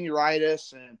that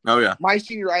senioritis, and my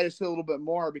senioritis hit a little bit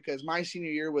more because my senior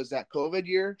year was that COVID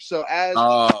year. So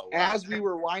as we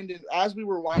were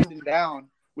winding down,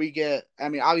 we get, I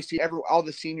mean, obviously all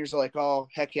the seniors are like, oh,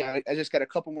 heck yeah, I just got a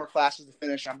couple more classes to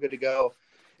finish. I'm good to go.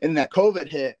 And that COVID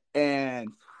hit. And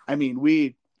I mean,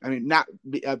 I mean, not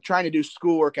trying to do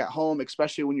schoolwork at home,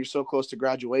 especially when you're so close to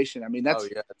graduation. I mean, Oh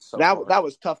yeah, it's so hard. that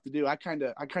was tough to do. I kind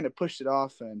of pushed it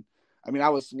off, and I mean, I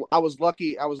was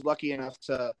lucky. I was lucky enough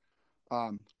to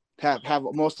have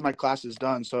most of my classes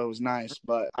done, so it was nice.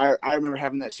 But I remember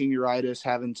having that senioritis,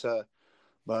 having to.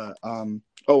 But oh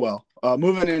well.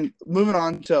 Moving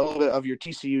on to a little bit of your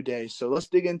TCU days. So let's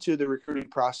dig into the recruiting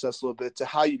process a little bit to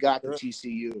how you got to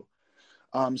TCU.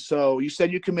 So you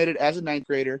said you committed as a ninth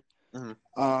grader.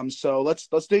 Mm-hmm. So let's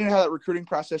dig into how that recruiting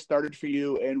process started for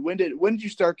you, and when did you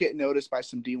start getting noticed by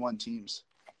some D1 teams?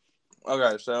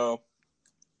 Okay, so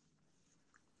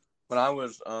when I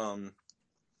was in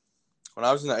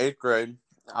the 8th grade,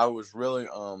 I was really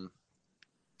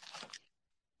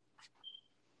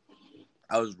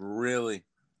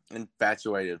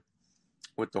infatuated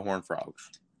with the Horned Frogs.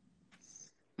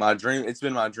 It's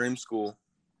been my dream school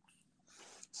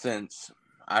since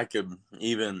I could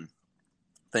even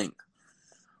think.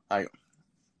 Like,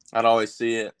 I'd always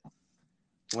see it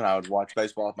when I would watch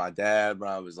baseball with my dad when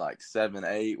I was like 7,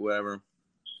 8, whatever.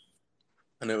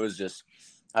 And it was just,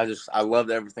 I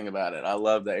loved everything about it. I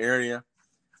loved the area.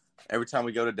 Every time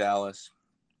we go to Dallas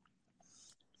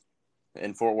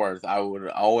and Fort Worth, I would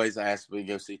always ask if we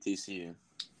go see TCU.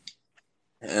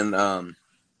 And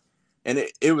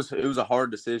it was a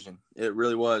hard decision. It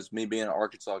really was, me being an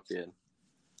Arkansas kid,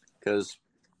 because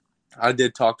I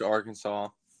did talk to Arkansas,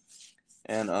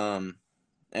 and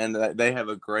they have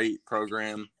a great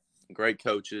program, great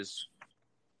coaches,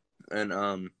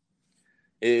 and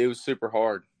it was super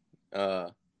hard.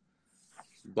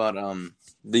 But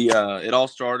it all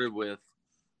started with,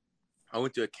 I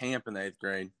went to a camp in the 8th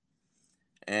grade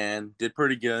and did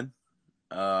pretty good.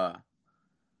 Had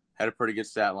a pretty good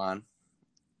stat line,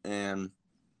 and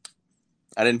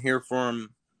I didn't hear from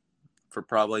him for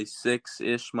probably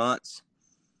 6-ish months.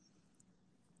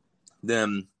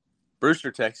 Then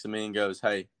Brewster texted me and goes,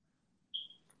 "Hey,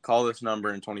 call this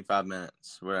number in 25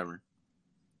 minutes, whatever."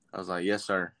 I was like, "Yes,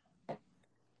 sir."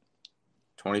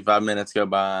 25 minutes go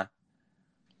by.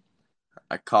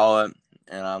 I call it,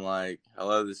 and I'm like,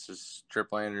 "Hello, this is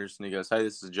Tripp Landers." And he goes, "Hey,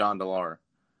 this is John DeLar,"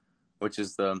 which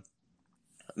is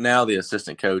now the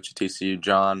assistant coach at TCU.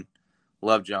 John,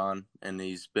 love John, and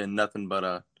he's been nothing but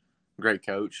a great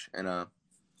coach. And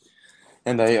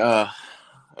they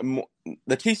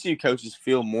the TCU coaches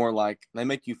feel more like, they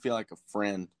make you feel like a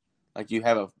friend, like you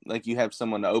have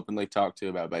someone to openly talk to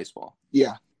about baseball.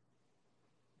 Yeah.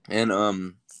 And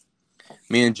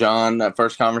me and John, that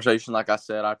first conversation, like I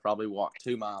said, I probably walked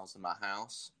 2 miles in my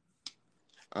house.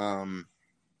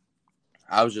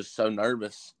 I was just so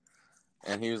nervous,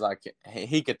 and he was like,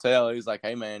 he could tell. He was like,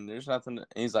 "Hey man, there's nothing."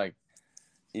 He's like,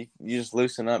 "You just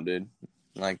loosen up, dude.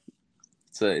 Like,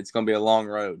 it's gonna be a long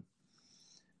road."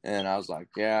 And I was like,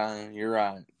 "Yeah, you're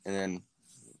right." And then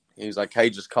he was like, "Hey,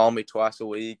 just call me twice a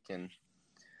week and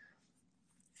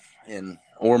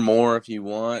or more if you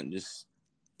want. Just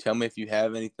tell me if you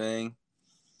have anything."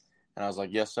 And I was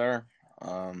like, "Yes, sir.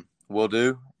 Will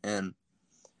do." And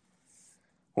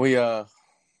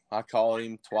I called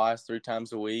him twice, 3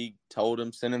 times a week, told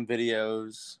him, sent him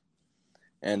videos,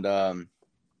 and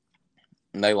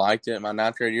they liked it. My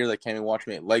 9th grade year, they came and watched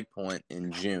me at Lake Point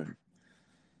in June.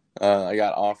 I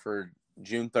got offered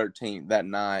June 13th, that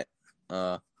night,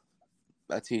 at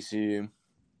TCU.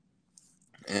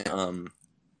 And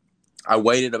I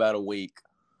waited about a week.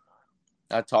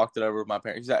 I talked it over with my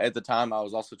parents. At the time, I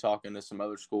was also talking to some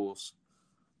other schools,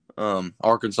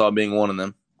 Arkansas being one of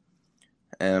them.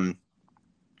 And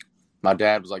my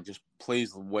dad was like, "Just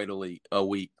please wait a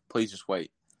week. Please just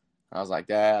wait." I was like,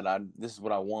 "Dad, this is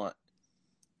what I want."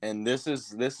 And this is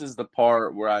the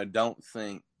part where I don't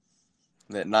think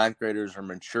that 9th graders are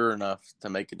mature enough to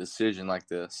make a decision like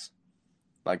this.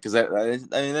 Like, because they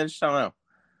just don't know.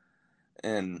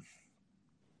 And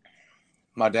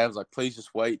my dad was like, "Please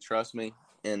just wait. Trust me."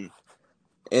 And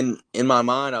in my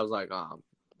mind, I was like, "Oh,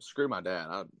 screw my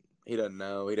dad. He doesn't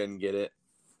know. He doesn't get it."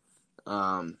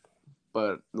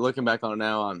 But looking back on it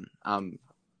now, I'm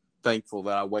thankful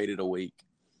that I waited a week,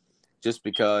 just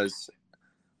because,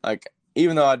 like,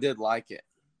 even though I did like it,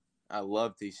 I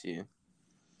love TCU.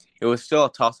 It was still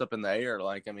a toss up in the air.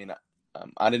 Like, I mean,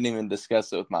 I didn't even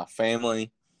discuss it with my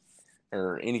family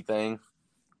or anything,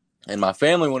 and my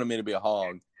family wanted me to be a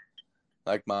Hog,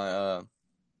 like my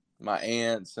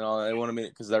aunts and all. They wanted me,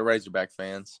 because they're Razorback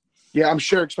fans. Yeah, I'm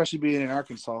sure, especially being in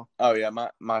Arkansas. Oh yeah,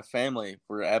 my family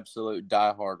were absolute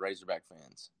diehard Razorback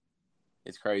fans.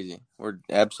 It's crazy. We're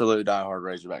absolute diehard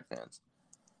Razorback fans,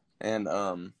 and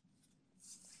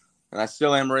I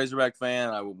still am a Razorback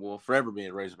fan. I will forever be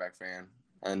a Razorback fan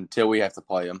until we have to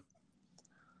play them.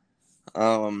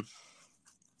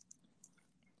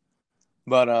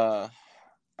 But I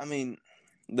mean,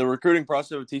 the recruiting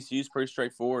process with TCU is pretty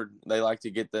straightforward. They like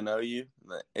to get to know you.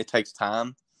 It takes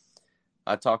time.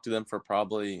 I talked to them for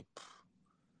probably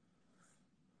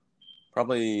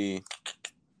I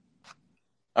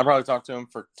probably talked to them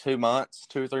for 2 months,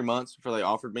 2 or 3 months before they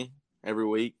offered me every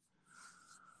week.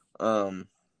 They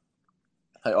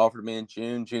offered me in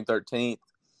June 13th.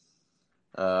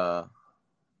 I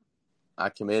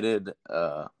committed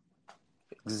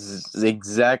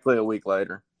exactly a week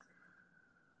later.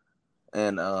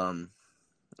 And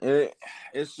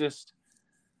it's just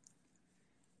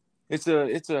it's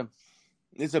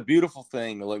a beautiful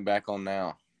thing to look back on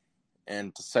now,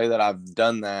 and to say that I've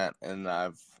done that and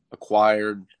I've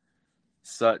acquired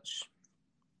such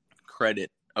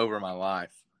credit over my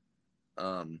life,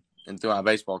 and through my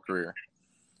baseball career.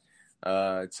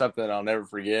 It's something that I'll never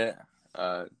forget.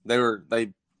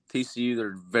 TCU,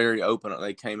 they're very open.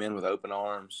 They came in with open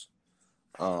arms.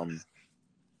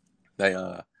 They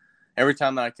every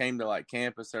time that I came to like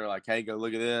campus, they were like, "Hey, go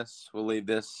look at this. We'll leave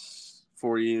this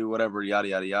for you, whatever, yada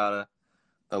yada yada."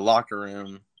 The locker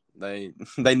room, they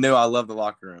knew I loved the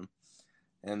locker room,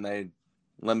 and they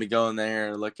let me go in there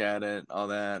and look at it, all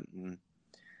that. And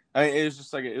I mean, it was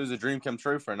just like it was a dream come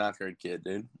true for a 9th grade kid,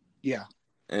 dude. Yeah.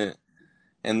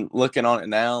 And looking on it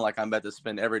now, like I'm about to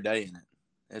spend every day in it.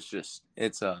 It's just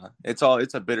it's a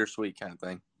bittersweet kind of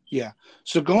thing. Yeah.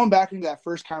 So going back into that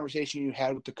first conversation you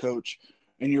had with the coach,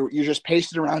 and you're just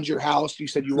pacing around your house. You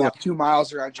said you walked 2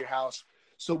 miles around your house.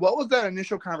 So what was that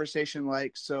initial conversation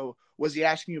like? So was he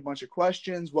asking you a bunch of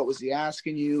questions? What was he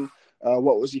asking you?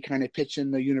 What was he kind of pitching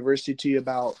the university to you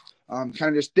about? Kind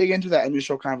of just dig into that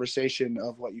initial conversation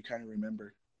of what you kind of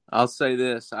remember. I'll say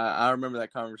this. I remember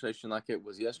that conversation like it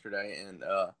was yesterday, and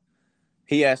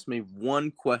he asked me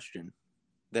one question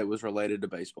that was related to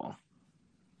baseball.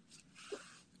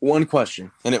 One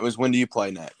question, and it was, when do you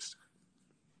play next?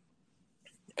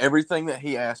 Everything that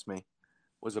he asked me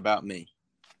was about me.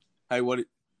 Hey, what's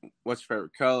your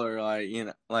favorite color? Like, you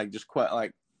know, like just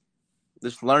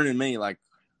learning me, like,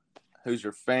 who's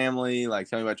your family? Like,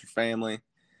 tell me about your family.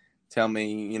 Tell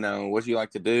me, you know, what you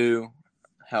like to do.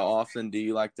 How often do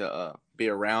you like to be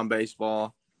around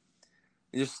baseball?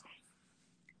 It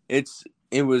was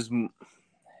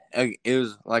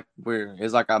like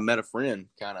I met a friend,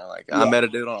 kind of like I met a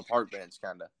dude on a park bench,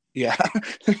 kind of. Yeah.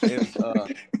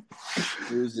 It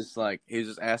was just like he was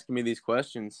just asking me these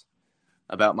questions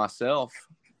about myself,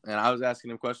 and I was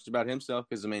asking him questions about himself,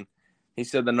 because I mean, he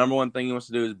said the number one thing he wants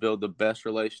to do is build the best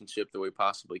relationship that we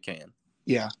possibly can.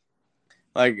 Yeah.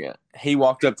 Like, he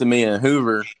walked up to me in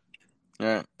Hoover,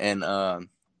 and I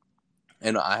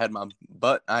had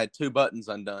 2 buttons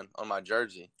undone on my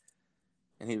jersey,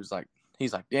 and he's like,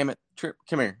 "Damn it, Tripp,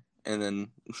 come here!" And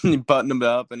then he buttoned them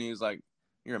up, and he was like,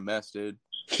 "You're a mess, dude."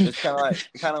 It's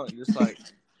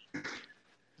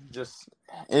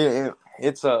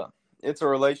it's a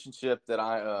relationship that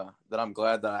I'm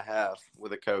glad that I have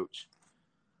with a coach.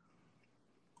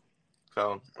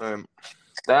 So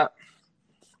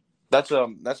that's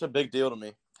a big deal to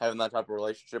me, having that type of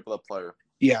relationship with a player.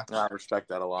 Yeah. And I respect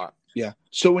that a lot. Yeah.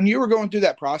 So when you were going through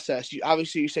that process, you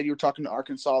said you were talking to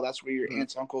Arkansas. That's where your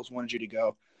aunts and uncles wanted you to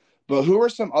go. But who were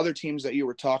some other teams that you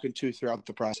were talking to throughout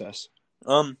the process?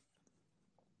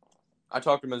 I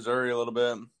talked to Missouri a little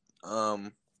bit.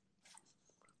 One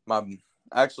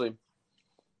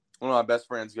of my best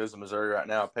friends goes to Missouri right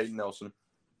now, Peyton Nelson.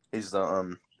 He's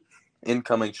the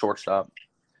incoming shortstop.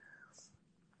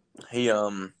 Me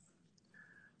and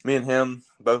him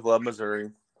both love Missouri.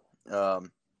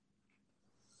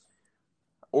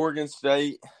 Oregon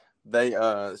State, they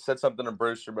said something to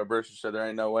Brewster, but Brewster said there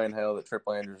ain't no way in hell that Tripp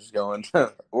Landers is going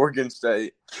to Oregon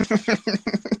State.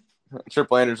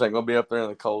 Tripp Landers ain't going to be up there in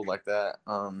the cold like that.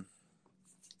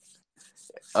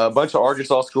 A bunch of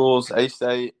Arkansas schools,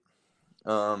 A-State,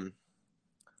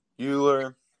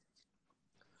 Euler.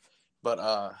 But,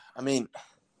 I mean,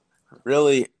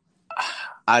 really,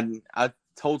 I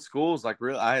told schools, like,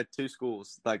 really, I had 2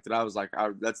 schools, like, that I was like,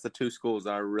 that's the 2 schools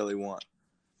that I really want.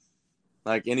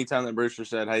 Like, anytime that Brewster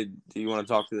said, "Hey, do you want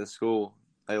to talk to this school?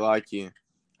 They like you,"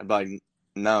 I'd be like,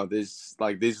 "No, these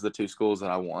are the 2 schools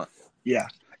that I want." Yeah.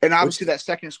 And obviously that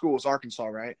second school was Arkansas,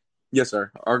 right? Yes,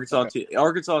 sir. Arkansas, okay.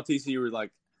 Arkansas, TCU were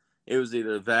like, it was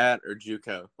either that or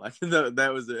JUCO. Like,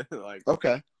 that was it. Like,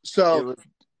 okay. So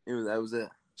that was it.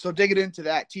 So digging into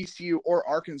that, TCU or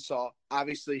Arkansas,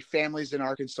 obviously families in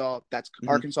Arkansas. That's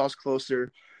Arkansas is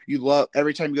closer. You love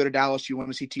every time you go to Dallas, you want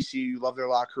to see TCU. You love their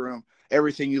locker room.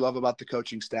 Everything you love about the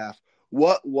coaching staff.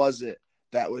 What was it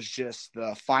that was just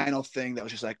the final thing that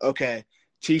was just like, okay,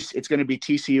 it's going to be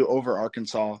TCU over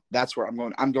Arkansas. That's where I'm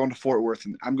going. I'm going to Fort Worth,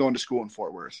 and I'm going to school in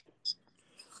Fort Worth.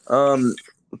 Um,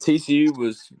 TCU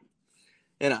was,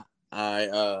 and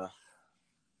I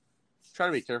try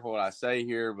to be careful what I say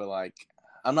here, but like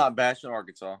I'm not bashing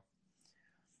Arkansas.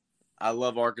 I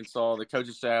love Arkansas. The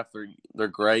coaching staff, they're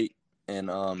great, and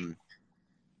all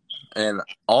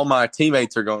my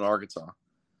teammates are going to Arkansas.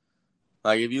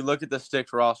 Like if you look at the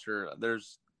Sticks roster,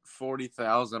 there's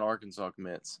 40,000 Arkansas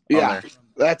commits on Yeah, there.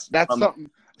 that's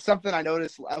something I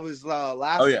noticed. I was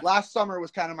Oh yeah, last summer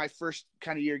was kind of my first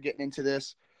kind of year getting into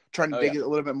this, trying to oh dig yeah, it a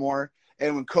little bit more.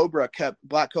 And when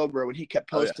Black Cobra, when he kept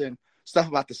oh yeah, posting stuff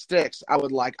about the Sticks,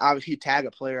 he'd tag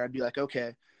a player. I'd be like,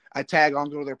 okay, I tag on,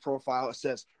 go to their profile. It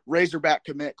says Razorback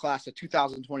commit class of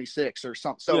 2026 or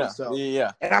something, so and yeah, so.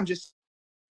 yeah. And I'm just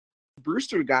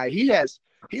Brewster guy. He's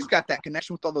got that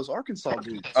connection with all those Arkansas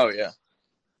dudes. Oh yeah.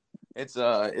 It's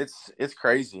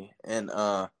crazy, and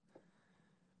I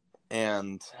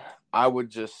would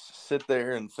just sit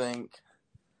there and think.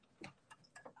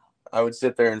 I would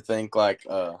sit there and think like,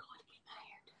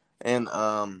 and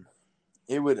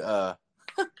it would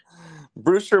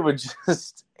Brewster would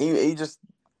just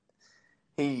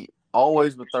he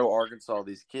always would throw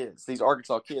these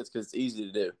Arkansas kids, because it's easy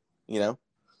to do. You know,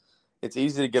 it's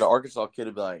easy to get an Arkansas kid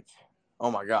to be like,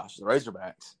 oh my gosh, the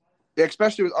Razorbacks. Yeah,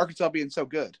 especially with Arkansas being so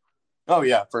good. Oh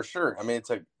yeah, for sure. I mean,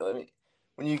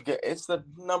 when you get, it's the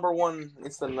number one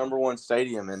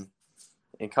stadium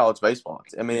in college baseball.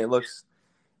 I mean, it looks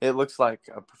like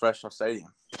a professional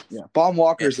stadium. Yeah, Baum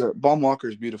Walker's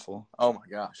beautiful. Oh my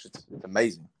gosh, it's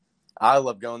amazing. I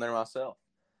love going there myself.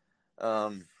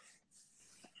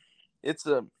 It's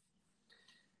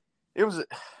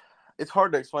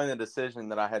hard to explain the decision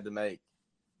that I had to make,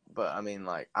 but I mean,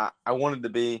 like I didn't want to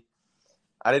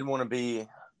be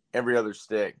every other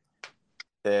Stick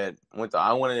that went to.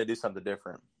 I wanted to do something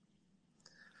different,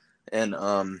 and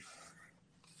I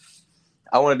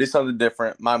want to do something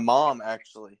different. My mom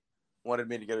actually wanted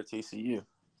me to go to TCU.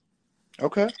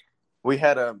 Okay. We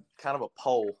had a kind of a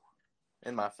poll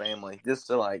in my family just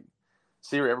to like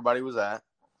see where everybody was at,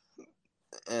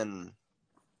 and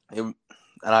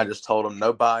I just told them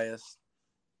no bias,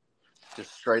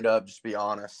 just straight up, just be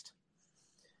honest.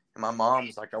 And my mom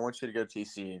was like, "I want you to go to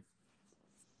TCU,"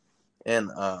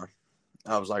 and I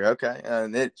was like, "Okay,"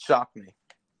 and it shocked me.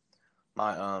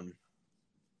 My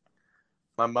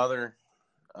mother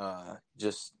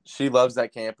she loves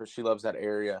that campus, she loves that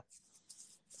area.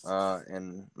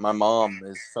 And my mom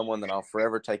is someone that I'll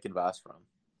forever take advice from.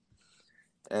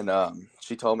 And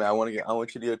she told me, I want you to go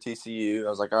to TCU. I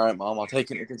was like, all right, Mom, I'll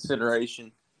take it into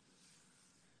consideration.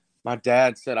 My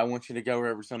dad said, I want you to go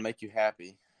wherever it's gonna make you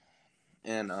happy.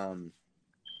 And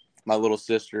my little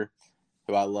sister,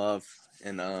 who I love,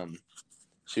 and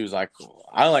she was like,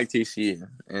 I like TCU,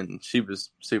 and she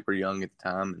was super young at the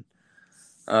time.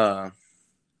 And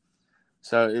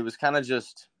so it was kind of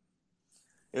just.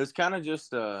 It was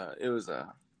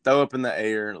a throw up in the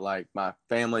air. Like my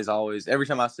family's always, every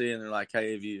time I see it, they're like,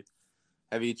 "Hey,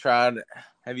 have you tried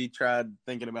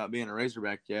thinking about being a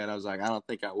Razorback yet?" I was like, "I don't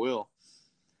think I will."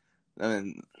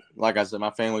 And like I said,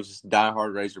 my family's just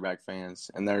diehard Razorback fans,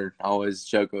 and they're always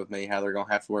joking with me how they're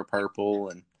gonna have to wear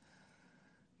purple.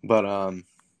 But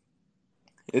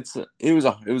it was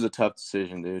a tough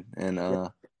decision, dude,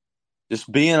 and just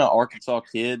being an Arkansas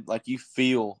kid, like you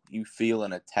feel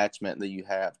an attachment that you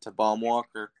have to Baum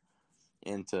Walker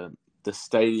and to the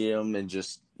stadium and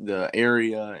just the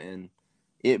area and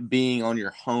it being on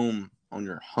your home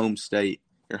state,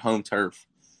 your home turf.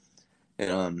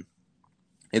 And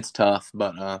it's tough,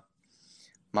 but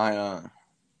my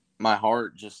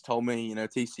heart just told me,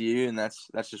 TCU, and that's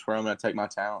just where I'm going to take my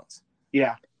talents.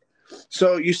 Yeah.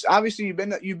 So you've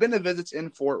been to visits in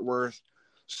Fort Worth.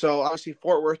 So obviously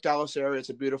Fort Worth, Dallas area, it's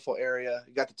a beautiful area.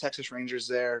 You got the Texas Rangers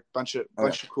there, bunch of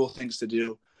cool things to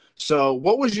do. So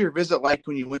what was your visit like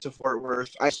when you went to Fort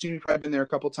Worth? I assume you've probably been there a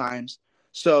couple times.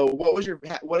 So what has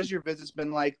your visits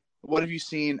been like? What have you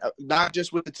seen, not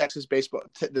just with the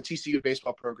the TCU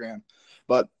baseball program,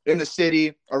 but in the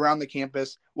city, around the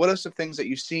campus? What are some things that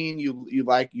you've seen,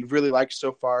 you've really liked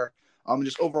so far?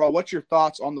 Just overall, what's your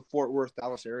thoughts on the Fort Worth,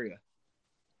 Dallas area?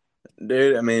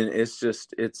 Dude, I mean,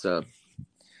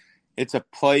 it's a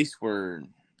place where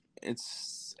you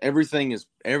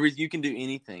can do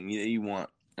anything you want.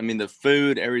 I mean, the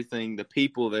food, everything, the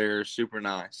people there are super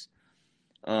nice.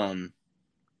 It's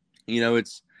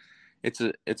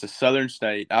a southern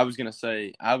state. I was gonna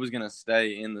stay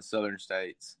in the southern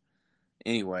states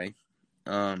anyway.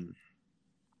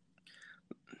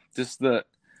 Just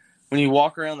when you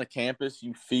walk around the campus,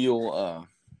 you feel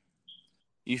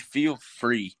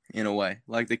free in a way.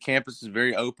 Like the campus is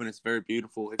very open. It's very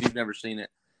beautiful. If you've never seen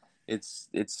it, it's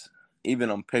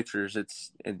even on pictures.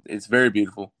 It's very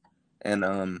beautiful.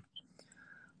 and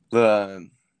the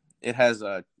it has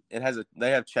a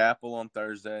they have chapel on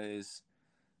Thursdays.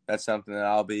 That's something that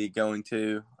I'll be going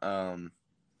to.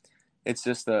 It's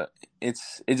just it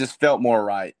just felt more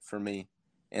right for me,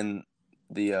 and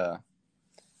the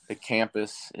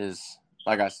campus is,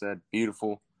 like I said,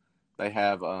 beautiful. They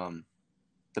have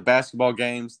the basketball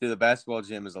games. The basketball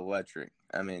gym is electric.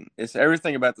 I mean, it's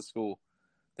everything about the school.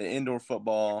 The indoor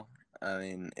football. I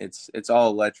mean, it's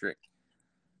all electric.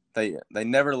 They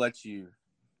never let you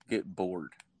get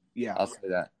bored. Yeah, I'll say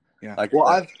that. yeah. Like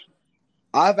Well,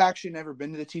 I've actually never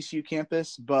been to the TCU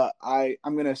campus, but I'm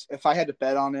gonna, if I had to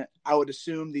bet on it, I would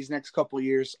assume these next couple of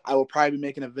years I will probably be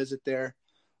making a visit there.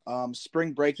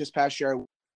 Spring break this past year,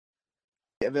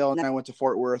 and I went to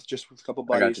Fort Worth just with a couple I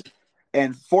got buddies, you.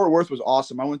 and Fort Worth was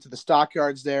awesome. I went to the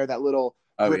stockyards there, that little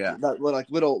Oh yeah.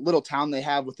 little town they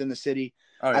have within the city.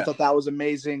 Oh yeah. I thought that was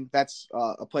amazing. That's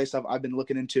a place I've been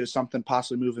looking into, something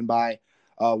possibly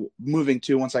moving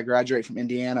to once I graduate from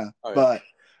Indiana. Oh, yeah. But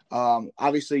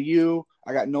obviously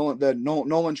I got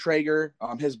Nolan Traeger,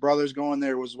 his brother's going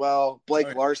there as well.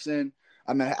 Blake Larson.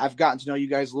 I mean, I've gotten to know you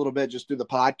guys a little bit just through the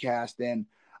podcast, and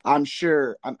I'm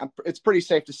sure it's pretty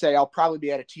safe to say I'll probably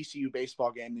be at a TCU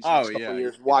baseball game these next couple of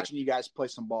years, watching you guys play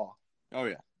some ball. Oh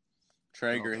yeah,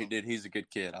 Traeger, he's a good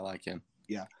kid. I like him.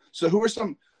 Yeah. So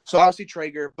obviously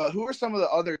Traeger, but who are some of the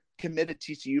other committed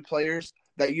TCU players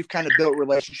that you've kind of built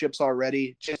relationships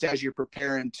already, just as you're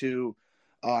preparing to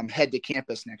head to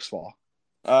campus next fall?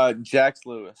 Jax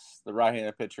Lewis, the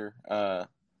right-handed pitcher.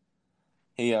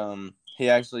 He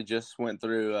actually just went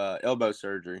through elbow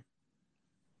surgery.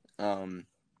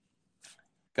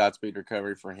 Godspeed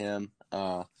recovery for him.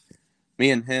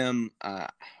 Me and him,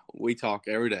 we talk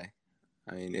every day.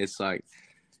 I mean, he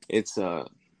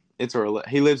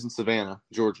lives in Savannah,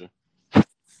 Georgia,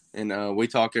 and we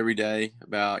talk every day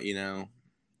about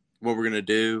what we're gonna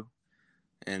do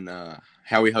and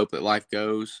how we hope that life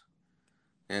goes,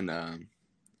 and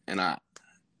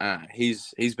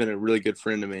he's been a really good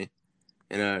friend to me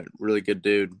and a really good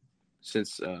dude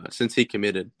since he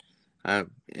committed.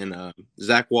 And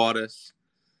Zach Wattis,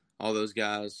 all those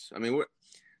guys. I mean,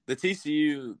 the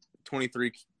TCU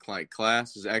 23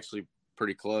 class is actually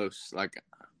pretty close, like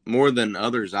more than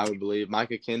others, I would believe.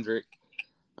 Micah Kendrick.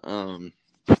 That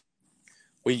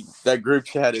group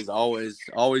chat is always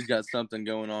got something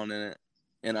going on in it,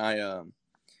 and I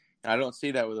don't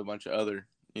see that with a bunch of other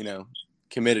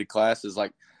committed classes.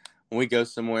 Like when we go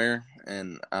somewhere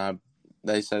and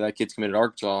they say that kid's committed to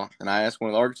Arkansas, and I ask one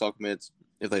of the Arkansas commits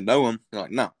if they know him. They're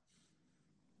like, no.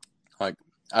 Like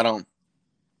I don't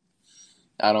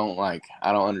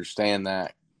understand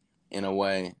that in a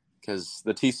way, because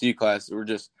the TCU class,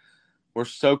 we're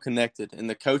so connected, and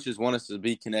the coaches want us to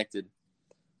be connected.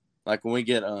 Like when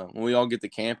we all get to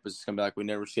campus, it's gonna be like we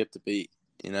never skipped a beat.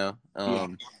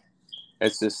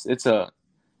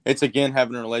 It's again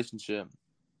having a relationship.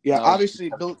 Yeah,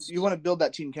 obviously, you want to build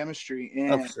that team chemistry,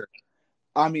 and for sure.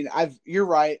 I mean, you're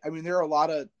right. I mean, there are a lot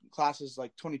of classes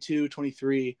like 22,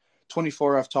 23,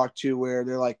 24 I've talked to where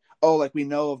they're like, oh, like we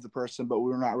know of the person, but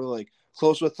we're not really like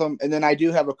close with them. And then I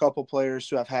do have a couple players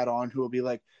who I've had on who will be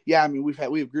like, yeah, I mean, we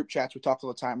have group chats, we talk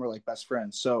all the time, we're like best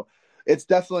friends. So it's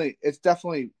definitely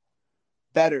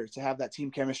better to have that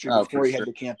team chemistry before you head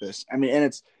to campus. I mean,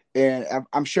 and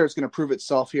I'm sure it's going to prove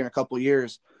itself here in a couple of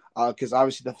years, because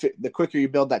obviously the quicker you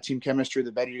build that team chemistry,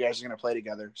 the better you guys are going to play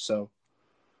together. So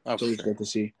it's always good to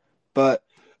see. But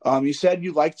you said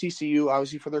you like TCU,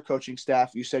 obviously, for their coaching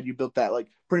staff. You said you built that like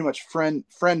pretty much friend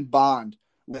bond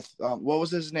with what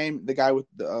was his name? The guy with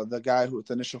the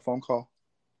the initial phone call.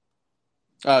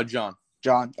 John.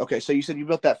 John. Okay, so you said you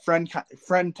built that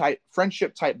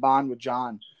friendship type bond with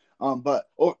John. But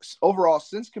overall,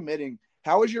 since committing,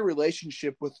 how is your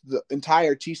relationship with the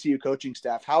entire TCU coaching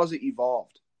staff? How has it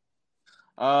evolved?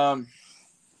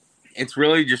 It's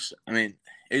really just, I mean,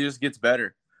 it just gets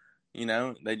better.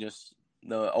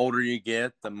 The older you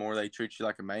get, the more they treat you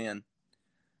like a man,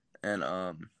 and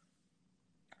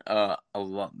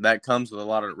that comes with a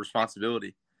lot of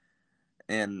responsibility,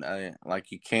 and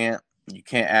like you can't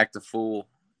act a fool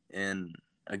in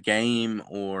a game,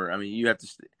 or I mean, you have to.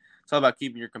 It's all about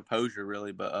keeping your composure,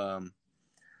 really. But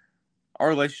our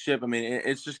relationship, I mean,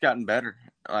 it's just gotten better.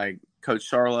 Like Coach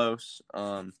Charlos,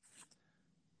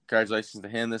 congratulations to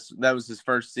him. That was his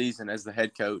first season as the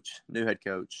new head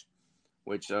coach,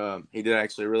 which he did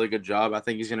actually a really good job. I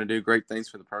think he's going to do great things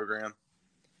for the program.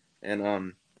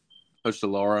 And Coach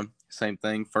DeLaura, same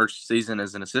thing, first season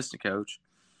as an assistant coach.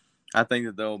 I think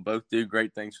that they'll both do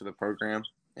great things for the program,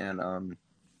 and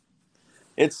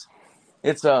it's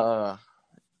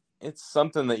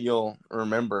something that you'll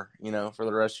remember, for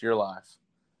the rest of your life.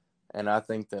 And I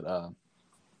think that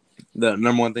the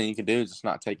number one thing you can do is just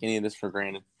not take any of this for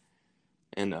granted,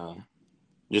 and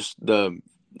just the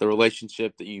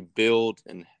relationship that you build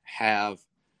and have.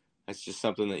 That's just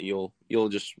something that you'll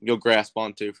grasp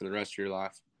onto for the rest of your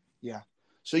life. Yeah.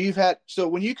 So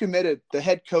when you committed, the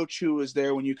head coach who was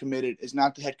there when you committed is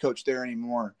not the head coach there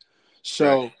anymore.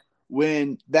 So right.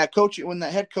 when the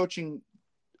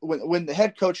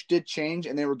head coach did change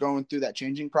and they were going through that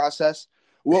changing process,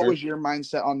 what was your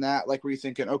mindset on that? Like, were you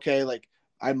thinking, okay, like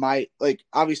I might, like,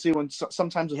 obviously when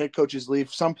sometimes the head coaches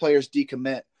leave, some players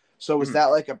decommit. So was that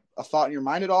like a thought in your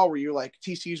mind at all? Were you like,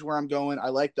 TCU's where I'm going. I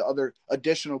like the other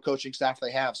additional coaching staff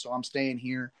they have, so I'm staying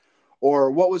here.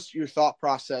 Or what was your thought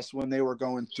process when they were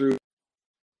going through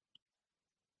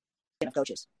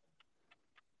coaches?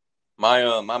 My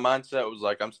mindset was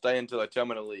like, I'm staying until they tell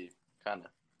me to leave, kind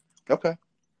of. Okay.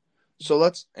 So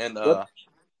let's and it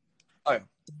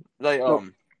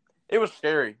was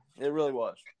scary. It really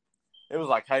was. It was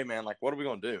like, hey man, like what are we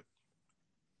gonna do?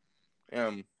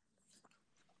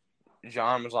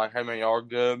 John was like, hey man, y'all are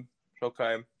good. It's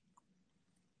okay.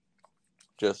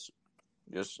 Just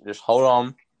hold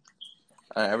on.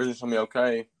 Everything's gonna be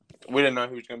okay. We didn't know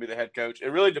who was gonna be the head coach. It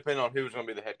really depended on who was gonna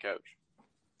be the head coach.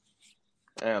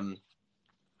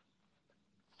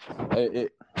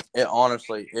 It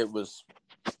honestly, it was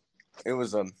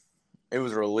a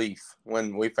relief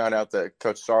when we found out that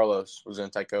Coach Sarlos was going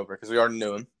to take over because we already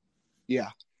knew him. Yeah.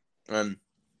 And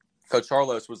Coach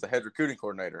Sarlos was the head recruiting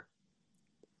coordinator.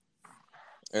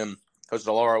 And Coach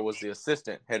Delara was the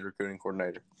assistant head recruiting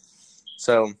coordinator.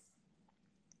 So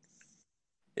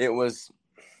it was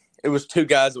two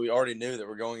guys that we already knew that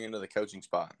were going into the coaching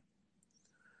spot.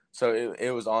 So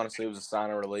it was honestly, it was a sign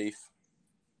of relief.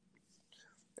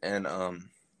 And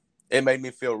it made me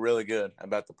feel really good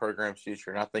about the program's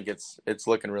future, and I think it's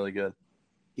looking really good.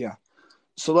 Yeah.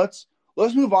 So let's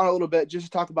move on a little bit just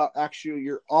to talk about actually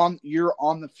your on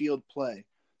the field play.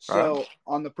 So right.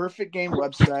 On the Perfect Game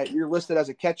website, you're listed as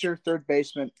a catcher, third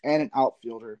baseman, and an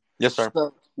outfielder. Yes, sir.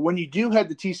 So when you do head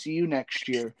to TCU next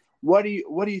year, what do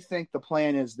you think the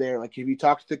plan is there? Like, have you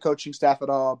talked to the coaching staff at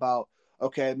all about,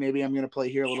 okay, maybe I'm going to play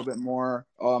here a little bit more,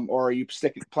 or are you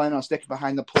planning on sticking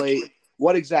behind the plate?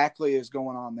 What exactly is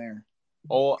going on there?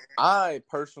 Well, I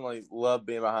personally love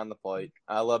being behind the plate.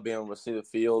 I love being able to see the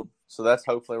field, so that's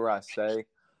hopefully where I stay.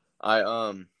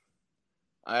 I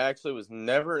actually was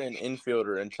never an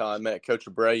infielder until I met Coach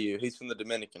Abreu. He's from the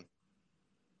Dominican.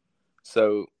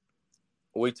 So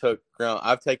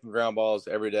I've taken ground balls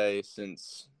every day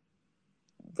since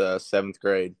the 7th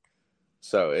grade.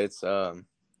 So it's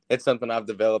something I've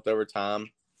developed over time,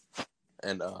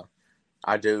 and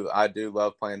I do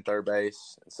love playing third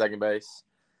base and second base.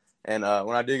 And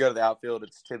when I do go to the outfield,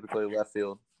 it's typically left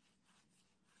field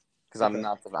because I'm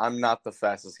not the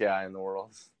fastest guy in the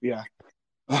world. Yeah.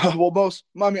 Well,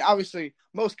 obviously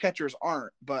most catchers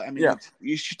aren't, but I mean, yeah.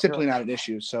 It's typically not an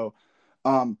issue. So,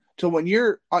 so when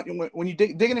you're when you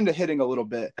digging into hitting a little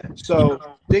bit, so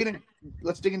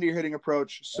let's dig into your hitting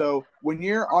approach. So when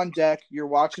you're on deck, you're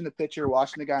watching the pitcher,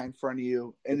 watching the guy in front of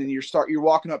you, and then you're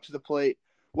walking up to the plate.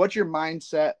 What's your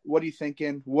mindset? What are you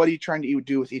thinking? What are you trying to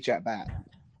do with each at bat?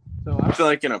 So I feel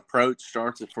like an approach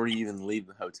starts before you even leave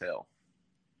the hotel.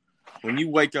 When you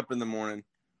wake up in the morning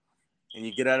and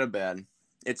you get out of bed,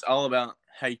 it's all about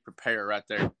how you prepare right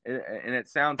there. And it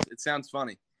sounds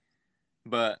funny,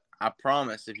 but I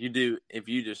promise if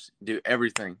you just do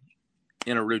everything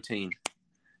in a routine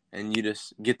and you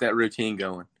just get that routine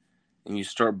going and you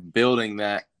start building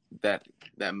that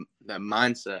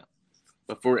mindset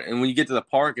before, and when you get to the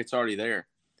park, it's already there.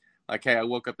 Like, hey, I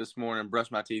woke up this morning,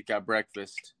 brushed my teeth, got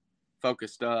breakfast,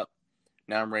 focused up.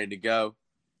 Now I'm ready to go.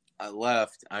 I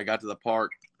left. I got to the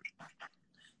park.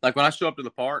 Like when I show up to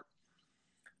the park,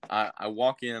 I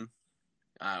walk in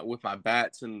with my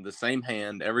bats in the same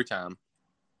hand every time.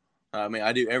 I mean,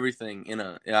 I do everything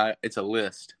it's a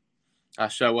list. I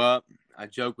show up. I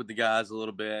joke with the guys a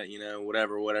little bit,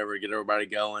 whatever, get everybody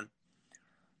going,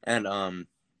 and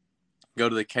go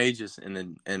to the cages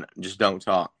and just don't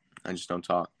talk. I just don't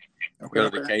talk. Okay. Go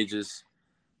to the cages,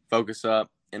 focus up,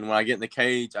 and when I get in the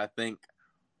cage, I think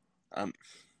I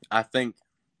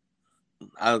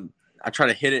try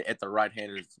to hit it at the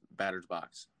right-handed batter's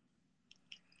box.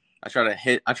 I try to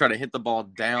hit the ball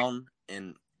down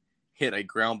and hit a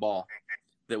ground ball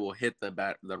that will hit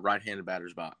the right-handed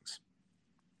batter's box.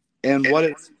 And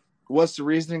what's the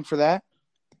reasoning for that?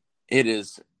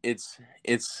 It's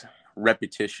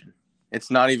repetition. It's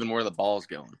not even where the ball's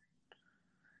going.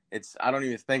 I don't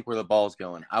even think where the ball's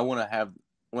going. I want to have,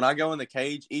 when I go in the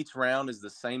cage, each round is the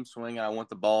same swing, and I want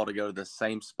the ball to go to the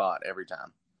same spot every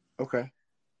time. Okay.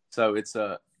 So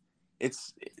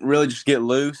it's really just get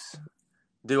loose,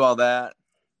 do all that,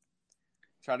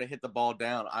 try to hit the ball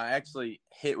down. I actually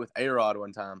hit with A-Rod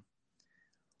one time,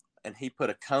 and he put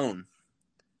a cone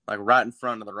like right in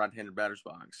front of the right-handed batter's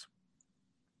box.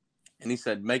 And he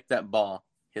said, make that ball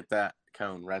hit that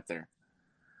cone right there.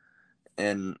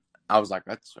 And I was like,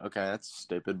 that's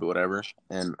stupid, but whatever.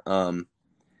 And I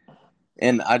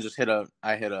just hit a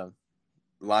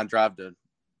line drive to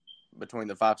between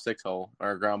the 5-6 hole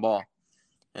or a ground ball.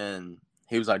 And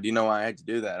he was like, do you know why I had to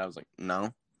do that? I was like,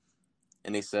 no.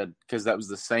 And he said, because that was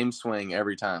the same swing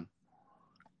every time.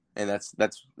 And that's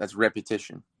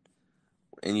repetition.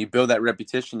 And you build that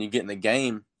repetition, you get in the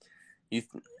game.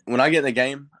 When I get in the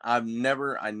game, I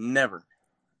never,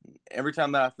 every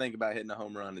time that I think about hitting a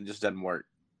home run, it just doesn't work.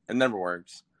 It never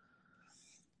works.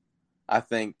 I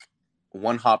think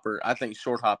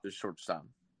short hop is shortstop.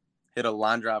 Hit a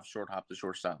line drive, short hop to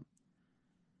shortstop.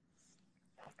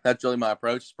 That's really my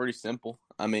approach. It's pretty simple.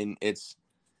 I mean, it's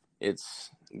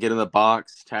get in the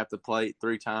box, tap the plate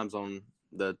 3 times on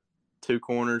the 2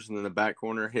 corners, and then the back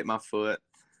corner, hit my foot,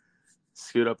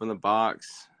 scoot up in the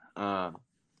box.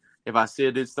 If I see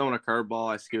a dude throwing a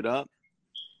curveball, I scoot up.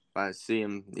 If I see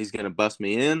him, he's going to bust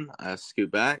me in, I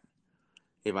scoot back.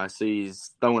 If I see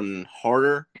he's throwing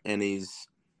harder and he's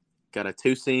got a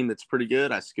 2-seam that's pretty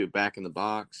good, I scoot back in the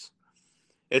box.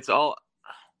 It's all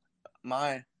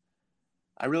I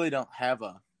really don't have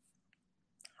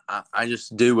I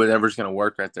just do whatever's going to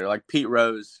work right there. Like Pete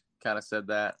Rose kind of said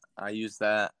that. I use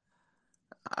that.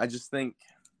 I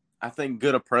think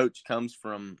good approach comes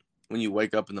from when you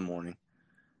wake up in the morning.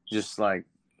 Just like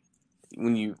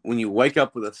when you wake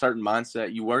up with a certain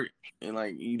mindset, you work and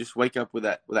like you just wake up with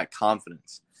that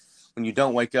confidence. When you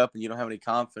don't wake up and you don't have any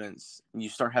confidence, you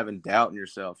start having doubt in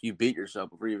yourself. You beat yourself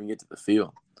before you even get to the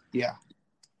field. Yeah.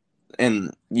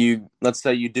 And let's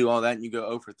say you do all that and you go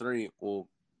 0 for 3. Well,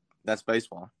 that's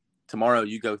baseball. Tomorrow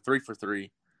you go 3 for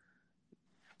 3.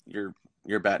 You're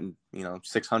batting,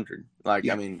 600. Like,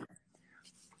 yeah. I mean,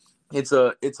 it's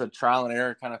a trial and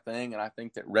error kind of thing. And I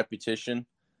think that repetition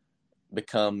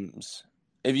becomes,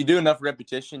 if you do enough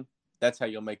repetition, that's how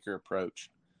you'll make your approach.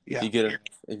 Yeah.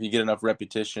 If you get enough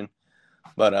repetition.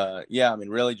 But yeah, I mean,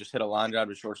 really just hit a line drive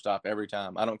to shortstop every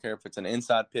time. I don't care if it's an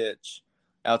inside pitch,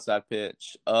 outside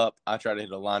pitch, up. I try to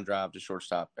hit a line drive to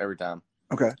shortstop every time.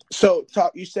 Okay. So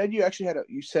you said you actually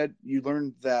you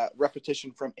learned that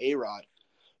repetition from A-Rod.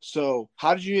 So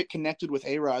how did you get connected with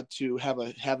A-Rod to have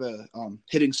a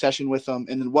hitting session with him?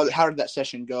 And then how did that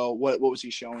session go? What was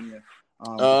he showing you?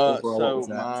 So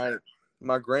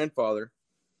my grandfather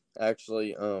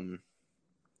actually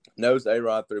knows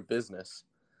A-Rod through business,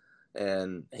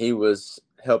 and he was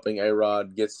helping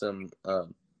A-Rod get some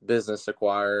business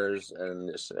acquirers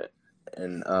and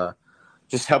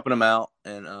just helping him out.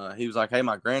 And he was like, hey,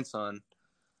 my grandson,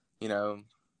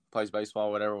 plays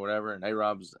baseball, whatever. And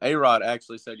A-Rod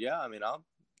actually said, yeah, I mean,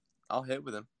 I'll hit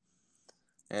with him.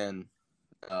 And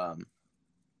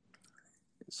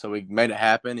so we made it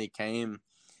happen. He came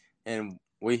and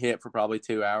we hit for probably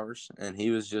 2 hours. And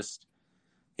he was just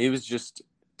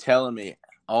telling me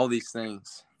all these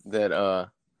things that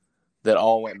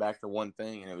all went back to one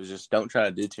thing. And it was just, don't try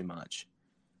to do too much.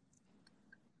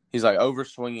 He's like,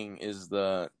 overswinging is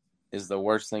the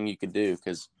worst thing you could do,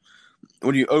 because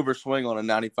when you overswing on a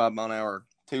 95-mile-an-hour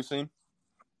 2-seam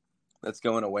that's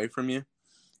going away from you,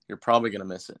 you're probably going to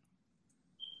miss it.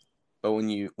 But when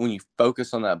you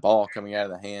focus on that ball coming out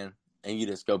of the hand and you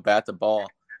just go bat the ball,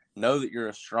 know that you're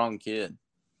a strong kid.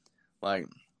 Like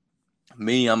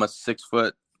me, I'm a 6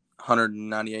 foot,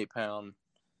 198-pound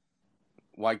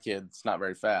white kid. It's not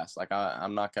very fast. Like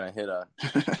I'm not going to hit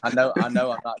I know I'm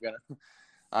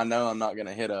not going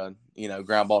to hit a,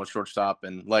 ground ball to shortstop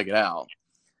and leg it out,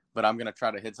 but I'm going to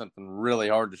try to hit something really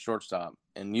hard to shortstop.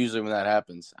 And usually when that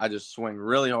happens, I just swing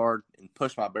really hard and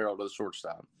push my barrel to the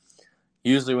shortstop.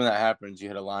 Usually when that happens, you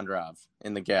hit a line drive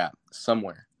in the gap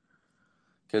somewhere.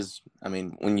 Because, I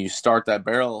mean, when you start that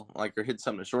barrel, like you're hitting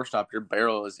something to shortstop, your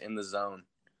barrel is in the zone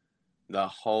the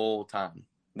whole time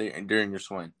during your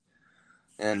swing.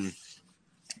 And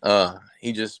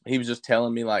he was just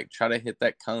telling me, like, try to hit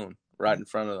that cone right in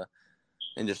front of it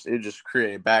just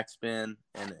create a backspin,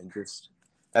 and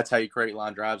that's how you create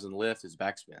line drives and lift is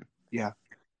backspin. Yeah.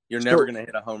 You're never going to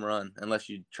hit a home run unless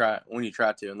you try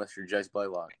to, unless you're Jace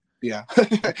Blaylock. Yeah.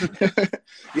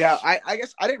 Yeah. I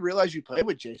guess I didn't realize you played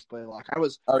with Jace Blaylock.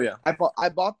 Oh yeah. I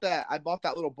bought that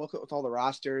little booklet with all the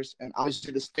rosters, and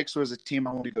obviously the Sticks was a team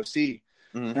I wanted to go see.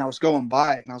 Mm-hmm. And I was going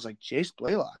by and I was like, Jace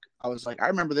Blaylock. I was like, I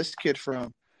remember this kid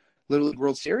from Little League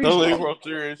World Series.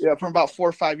 Yeah, from about 4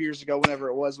 or 5 years ago, whenever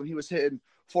it was, when he was hitting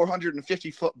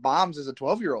 450-foot bombs as a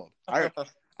 12-year-old. I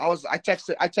I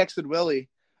texted Willie.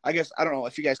 I guess I don't know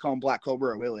if you guys call him Black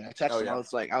Cobra or Willie. I texted him. yeah.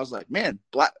 I was like, man,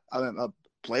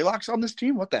 Blaylock's on this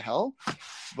team. What the hell?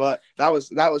 But that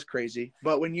was crazy.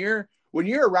 But when you're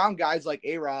around guys like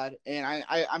A-Rod, and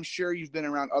I'm sure you've been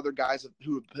around other guys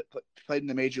who have played in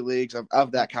the major leagues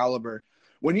of that caliber.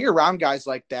 When you're around guys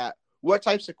like that, what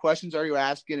types of questions are you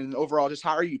asking, and overall, just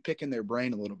how are you picking their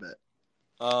brain a little bit?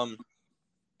 I'm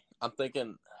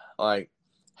thinking, like,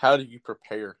 how do you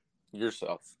prepare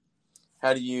yourself?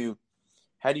 How do you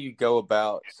go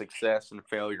about success and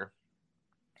failure?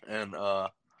 And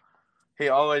he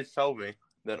always told me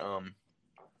that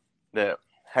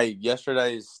hey,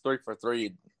 yesterday's 3 for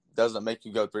 3 doesn't make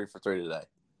you go 3 for 3 today.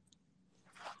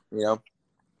 You know?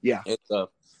 Yeah.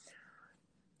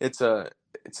 It's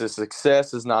a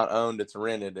success is not owned, it's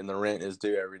rented, and the rent is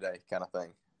due every day kind of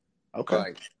thing. Okay.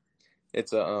 Like,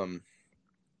 it's a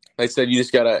they said you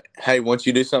just gotta, hey, once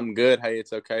you do something good, hey,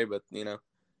 it's okay, but you know,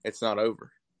 it's not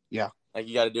over. Yeah. Like,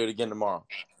 you got to do it again tomorrow,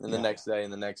 and the next day,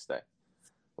 and the next day.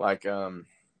 Like you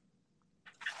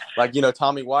know,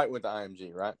 Tommy White went to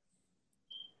IMG, right?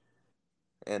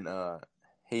 And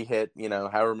he hit, you know,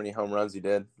 however many home runs he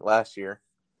did last year.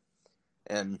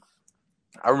 And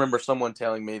I remember someone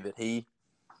telling me that he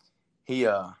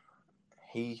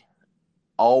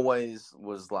always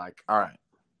was like, all right,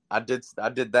 I did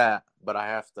that, but I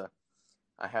have to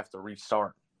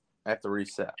restart. I have to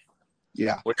reset.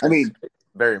 Yeah. Which I mean,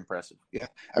 very impressive. Yeah.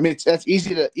 I mean, that's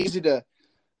easy to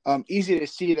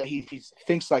see that he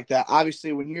thinks like that.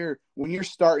 Obviously, when you're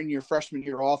starting your freshman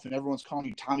year off and everyone's calling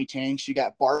you Tommy Tanks, you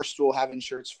got Barstool having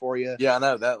shirts for you. Yeah, I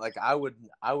know that. Like, I would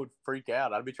freak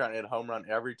out. I'd be trying to hit a home run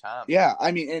every time. Yeah,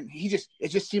 I mean, and it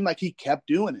just seemed like he kept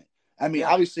doing it. I mean,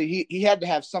 obviously he had to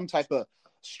have some type of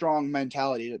strong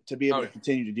mentality to be able to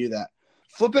continue to do that.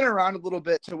 Flipping around a little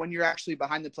bit to when you're actually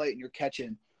behind the plate and you're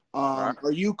catching. Right.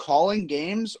 Are you calling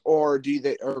games, or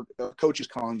or coaches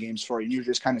calling games for you, and you're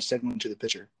just kind of signaling to the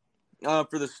pitcher? For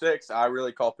the sticks, I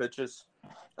really call pitches,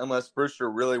 unless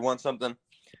Brewster really wants something.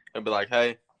 He'll be like,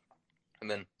 "Hey," and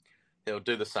then he'll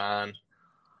do the sign.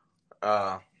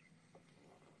 But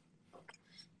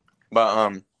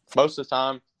most of the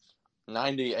time,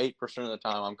 98% of the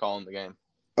time, I'm calling the game.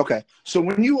 Okay, so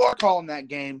when you are calling that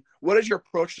game, what is your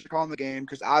approach to calling the game?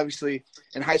 Because obviously,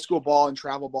 in high school ball and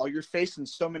travel ball, you're facing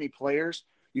so many players,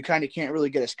 you kind of can't really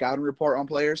get a scouting report on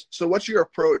players. So what's your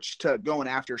approach to going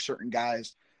after certain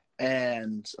guys?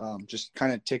 And just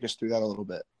kind of take us through that a little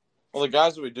bit. Well, the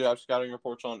guys that we do have scouting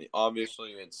reports on,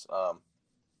 obviously,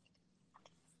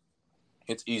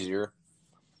 it's easier.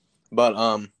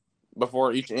 But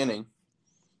before each inning,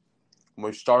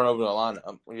 when we start over the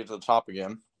lineup, we get to the top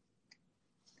again.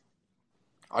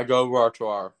 I go over to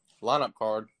our lineup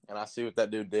card, and I see what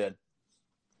that dude did.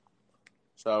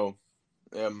 So,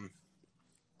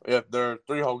 if they're a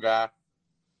 3-hole guy,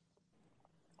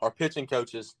 our pitching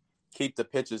coaches keep the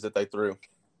pitches that they threw.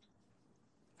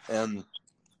 And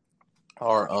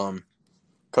our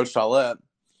Coach Tollett,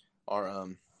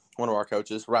 one of our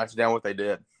coaches, writes down what they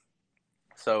did.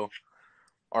 So,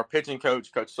 our pitching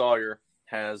coach, Coach Sawyer,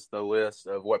 has the list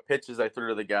of what pitches they threw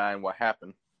to the guy and what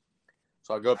happened.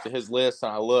 So I go up to his list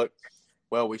and I look.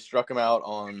 Well, we struck him out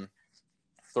on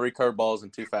 3 curveballs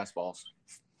and 2 fastballs.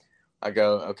 I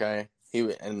go, okay.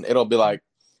 And it'll be like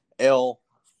L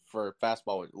for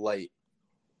fastball late.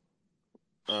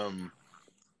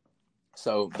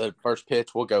 So the first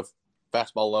pitch we'll go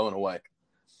fastball low and away.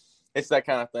 It's that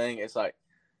kind of thing. It's like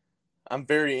I'm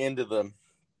very into the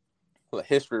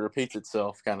history repeats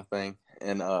itself kind of thing,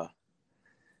 and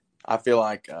I feel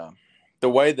like the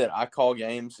way that I call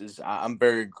games is I'm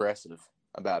very aggressive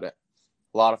about it.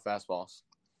 A lot of fastballs.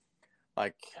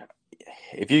 Like,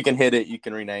 if you can hit it, you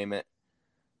can rename it.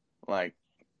 Like,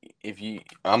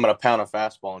 I'm going to pound a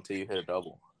fastball until you hit a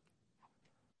double.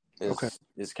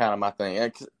 Is kind of my thing.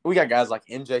 And we got guys like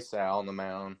MJ Sal on the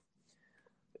mound,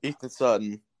 Ethan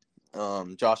Sutton,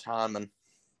 Josh Hyman.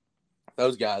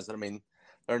 Those guys, I mean,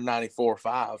 they're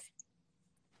 94.5,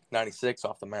 96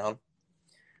 off the mound.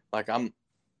 Like, I'm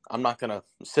not going to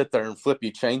sit there and flip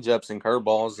you changeups and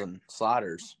curveballs and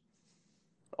sliders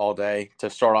all day to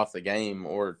start off the game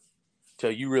or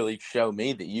till you really show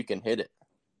me that you can hit it.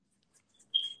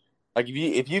 Like,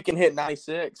 if you can hit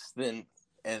 96 then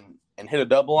and hit a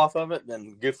double off of it,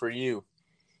 then good for you.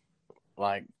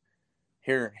 Like,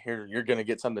 here you're going to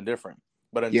get something different.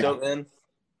 But until then,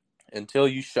 until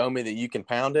you show me that you can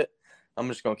pound it, I'm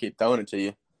just going to keep throwing it to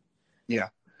you. Yeah.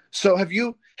 So have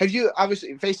you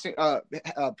obviously facing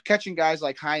catching guys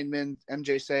like Heineman,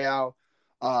 MJ Seau?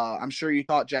 I'm sure you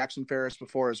taught Jackson Ferris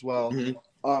before as well.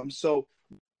 Mm-hmm. So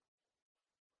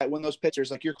when those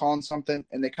pitchers, like, you're calling something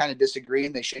and they kind of disagree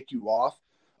and they shake you off,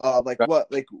 How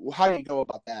do you go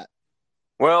about that?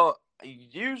 Well,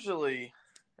 usually,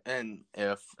 and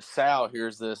if Sal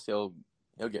hears this, he'll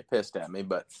get pissed at me.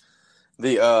 But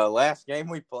the last game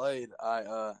we played,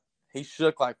 he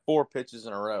shook like 4 pitches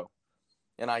in a row,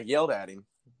 and I yelled at him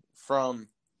from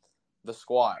the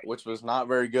squat, which was not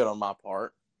very good on my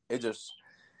part. It just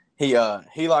he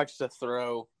likes to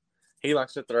throw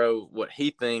what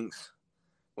he thinks,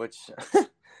 which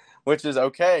which is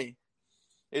okay.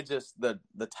 It just the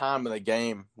time of the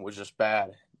game was just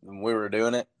bad when we were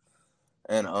doing it,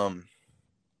 and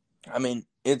I mean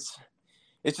it's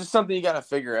just something you got to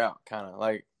figure out. Kind of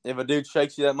like if a dude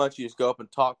shakes you that much, you just go up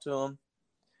and talk to him.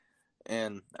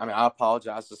 And I mean, I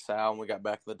apologized to Sal when we got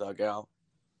back to the dugout,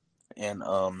 and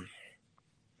and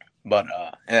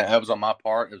that was on my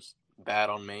part. It was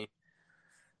bad on me.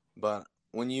 But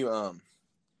when you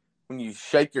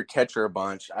shake your catcher a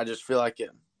bunch, I just feel like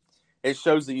it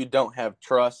shows that you don't have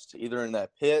trust either in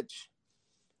that pitch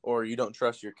or you don't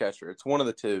trust your catcher. It's one of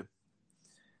the two.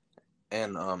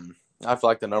 And I feel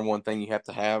like the number one thing you have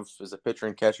to have as a pitcher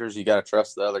and catcher is you got to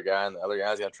trust the other guy, and the other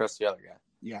guy's got to trust the other guy.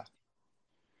 Yeah.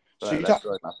 So that's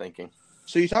really my thinking.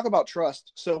 So you talk about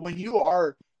trust. So when you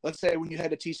are, let's say, when you head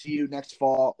to TCU next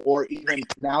fall, or even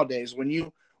nowadays, when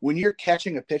you're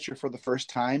catching a pitcher for the first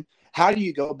time, how do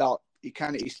you go about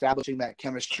kind of establishing that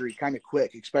chemistry kind of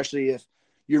quick, especially if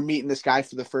you're meeting this guy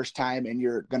for the first time and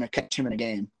you're going to catch him in a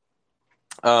game?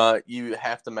 You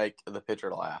have to make the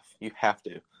pitcher laugh. You have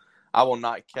to. I will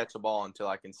not catch a ball until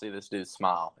I can see this dude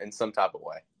smile in some type of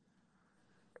way.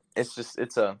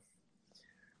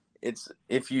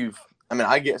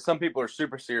 I get some people are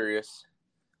super serious,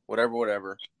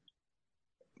 whatever.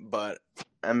 But,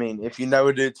 I mean, if you know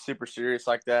a dude's super serious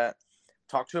like that,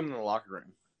 talk to him in the locker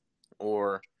room.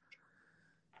 Or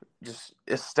just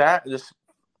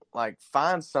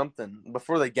find something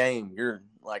before the game. You're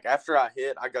like, after I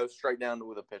hit, I go straight down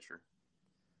with a pitcher.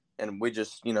 And we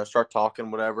just, start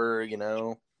talking, whatever,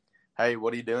 hey,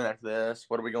 what are you doing after this?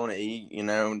 What are we going to eat?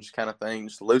 Just kind of thing,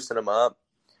 just loosen them up.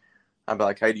 I'd be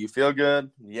like, hey, do you feel good?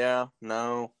 Yeah,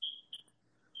 no.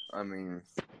 I mean,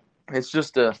 it's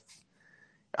just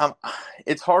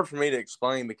it's hard for me to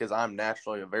explain because I'm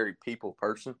naturally a very people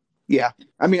person. Yeah.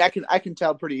 I mean, I can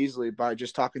tell pretty easily by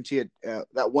just talking to you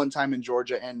that one time in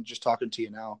Georgia and just talking to you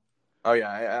now. Oh,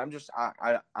 yeah.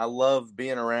 I love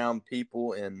being around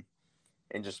people and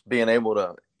just being able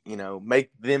to, make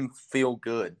them feel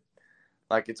good.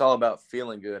 Like, it's all about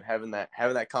feeling good, having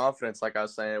that confidence. Like I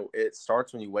was saying, it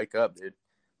starts when you wake up, dude.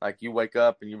 Like, you wake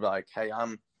up and you're like, hey,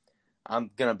 I'm going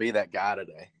to be that guy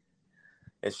today.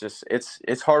 It's just,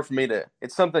 it's hard for me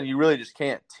it's something you really just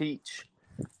can't teach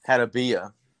how to be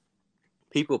a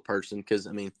people person. Because,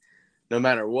 I mean, no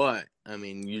matter what, I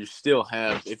mean, you still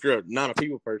have, if you're not a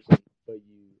people person, but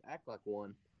you act like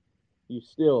one, you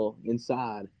still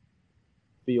inside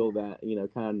feel that,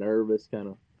 kind of nervous, kind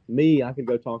of. Me, I could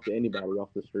go talk to anybody off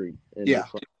the street and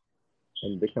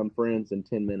and become friends in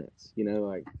 10 minutes.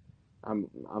 Like I'm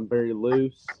very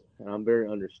loose and I'm very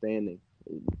understanding.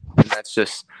 And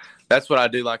that's what I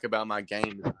do like about my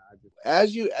game.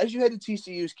 As you head to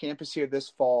TCU's campus here this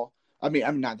fall, I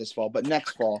mean not this fall, but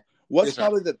next fall, what's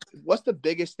the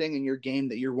biggest thing in your game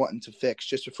that you're wanting to fix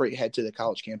just before you head to the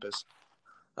college campus?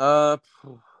 Probably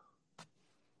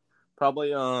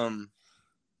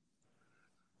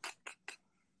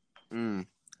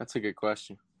that's a good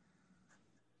question.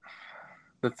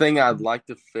 The thing I'd like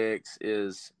to fix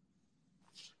is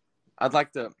I'd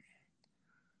like to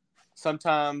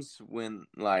sometimes when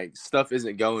like stuff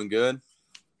isn't going good,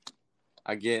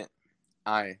 I get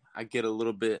a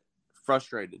little bit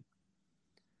frustrated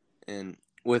and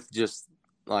with just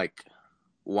like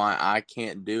why I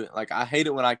can't do it. Like I hate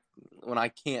it when I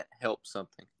can't help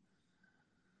something.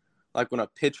 Like when a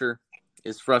pitcher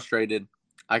is frustrated,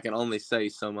 I can only say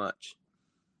so much.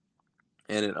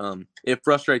 And it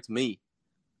frustrates me,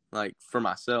 like for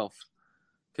myself,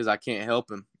 because I can't help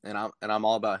him, and I'm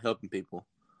all about helping people.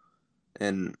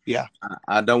 And yeah,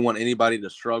 I don't want anybody to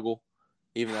struggle,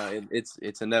 even though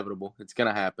it's inevitable. It's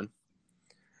gonna happen.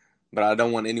 But I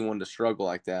don't want anyone to struggle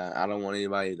like that. I don't want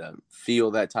anybody to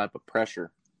feel that type of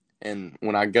pressure. And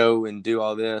when I go and do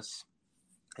all this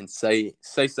and say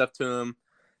stuff to him,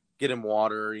 get him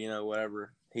water,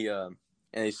 whatever,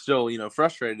 and he's still,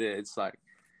 frustrated. It's like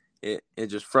it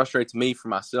just frustrates me for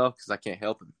myself because I can't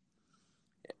help him.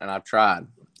 And I've tried.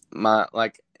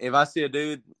 If I see a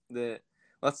dude that,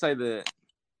 let's say that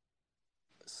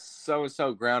so and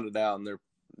so grounded out and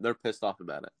they're pissed off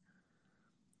about it.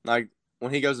 Like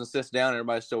when he goes and sits down,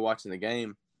 everybody's still watching the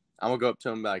game. I'm gonna go up to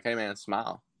him and be like, "Hey man,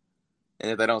 smile."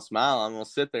 And if they don't smile, I'm gonna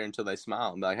sit there until they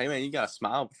smile and be like, "Hey man, you gotta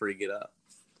smile before you get up."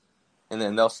 and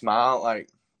then they'll smile. Like,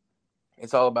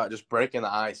 it's all about just breaking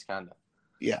the ice, kind of.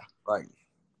 Yeah. Like,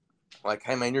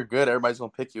 hey man, you're good. Everybody's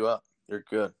gonna pick you up. You're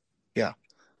good. Yeah.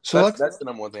 So that's the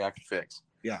number one thing I can fix.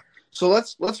 Yeah. So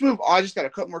let's move on. I just got a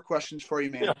couple more questions for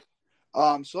you, man.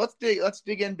 Yeah. So let's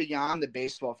dig in beyond the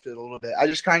baseball field a little bit. I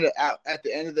just kind of at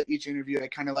the end of each interview, I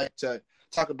kind of like to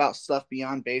talk about stuff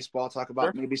beyond baseball, talk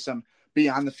about maybe some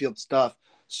beyond the field stuff.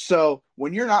 So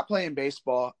when you're not playing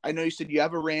baseball, I know you said you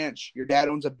have a ranch, your dad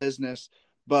owns a business,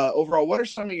 but overall, what are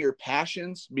some of your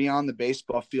passions beyond the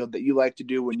baseball field that you like to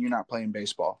do when you're not playing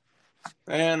baseball?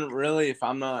 And really, if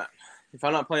I'm not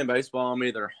playing baseball, I'm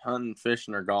either hunting,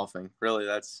 fishing, or golfing. Really,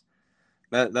 that's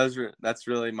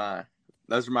really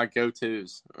those are my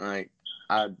go-tos. Like,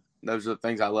 those are the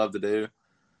things I love to do.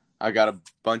 I got a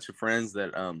bunch of friends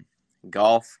that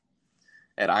golf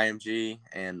at IMG,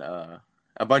 and a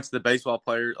bunch of the baseball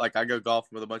players. Like, I go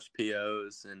golfing with a bunch of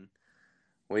POs, and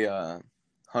we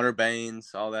Hunter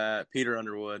Baines, all that, Peter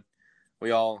Underwood.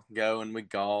 We all go and we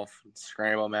golf,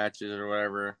 scramble matches or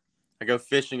whatever. I go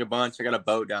fishing a bunch. I got a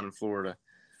boat down in Florida,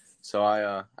 so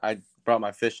I brought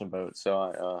my fishing boat.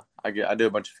 So I do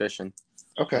a bunch of fishing.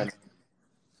 Okay.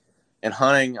 And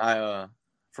hunting,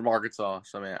 from Arkansas.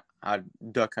 So I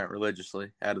duck hunt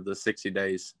religiously out of the 60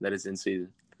 days that is in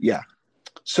season. Yeah.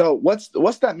 So what's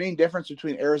that main difference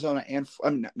between Arizona and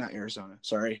not Arizona?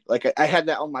 Sorry, like I had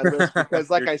that on my list because,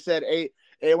 like I said,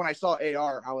 when I saw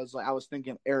AR, I was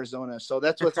thinking Arizona. So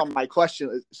that's what's on my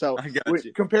question. So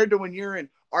compared to when you're in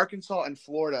Arkansas and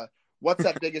Florida, what's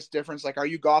that biggest difference? Like, are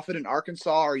you golfing in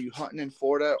Arkansas? Are you hunting in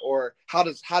Florida? Or how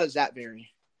does that vary?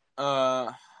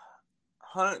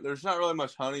 There's not really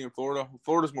much hunting in Florida.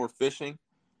 Florida's more fishing,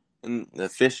 and the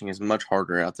fishing is much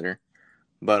harder out there.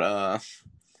 But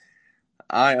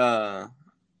I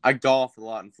golf a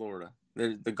lot in Florida.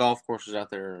 The golf courses out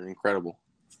there are incredible.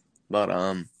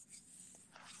 But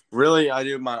really, I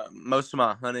do most of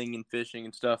my hunting and fishing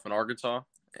and stuff in Arkansas,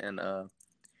 and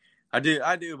I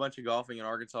do a bunch of golfing in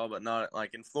Arkansas, but not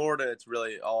like in Florida. It's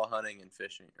really all hunting and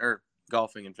fishing, or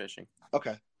golfing and fishing.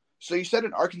 Okay. So you said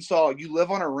in Arkansas you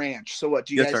live on a ranch. So what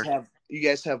do you guys have? You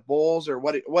guys have bulls, or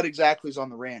what exactly is on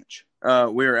the ranch?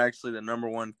 We are actually the number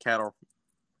one commercial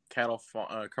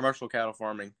cattle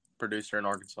farming producer in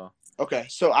Arkansas. Okay,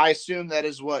 so I assume that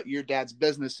is what your dad's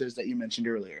business is that you mentioned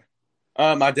earlier.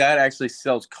 My dad actually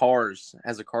sells cars,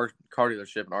 has a car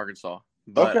dealership in Arkansas.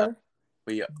 But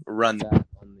we run that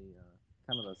on the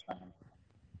kind of the side.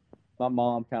 My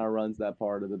mom kind of runs that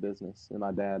part of the business, and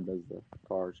my dad does the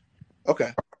cars.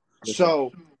 Okay,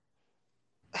 so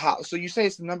you say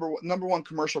it's the number one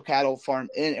commercial cattle farm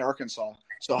in Arkansas.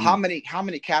 So how many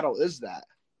cattle is that?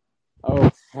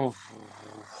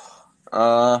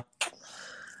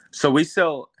 So we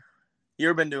sell. You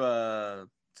ever been to a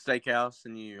steakhouse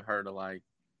and you heard of like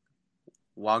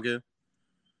Wagyu?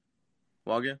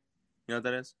 Wagyu, you know what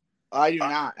that is? I do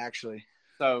not actually.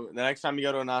 So the next time you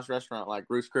go to a nice restaurant like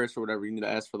Ruth's Chris or whatever, you need to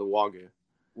ask for the Wagyu.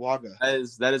 Wagyu.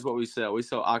 That is what we sell. We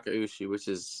sell akaushi, which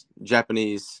is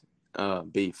Japanese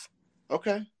beef.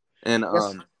 Okay. And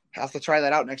I have to try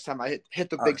that out next time I hit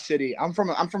the big city. I'm from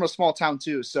a small town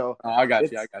too, so I got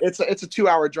you. It's a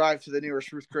 2-hour drive to the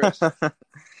nearest Ruth Chris.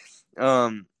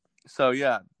 So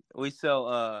yeah, we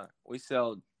sell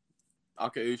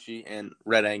akaushi and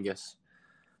red Angus,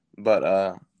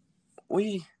 but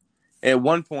we at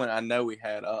one point I know we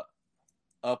had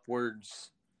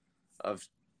upwards of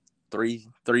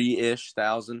 3,000-ish,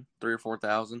 3,000 or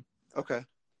 4,000. Okay.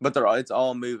 But it's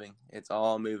all moving. It's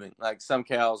all moving. Like some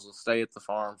cows will stay at the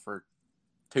farm for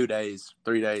 2 days,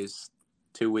 3 days,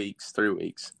 2 weeks, 3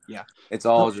 weeks. Yeah. It's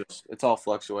all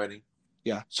fluctuating.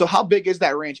 Yeah. So how big is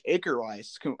that ranch acre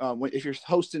wise? If you're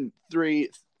hosting a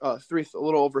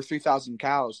little over 3,000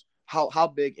 cows, how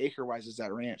big acre wise is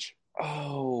that ranch?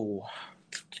 Oh.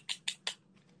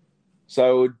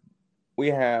 So we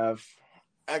have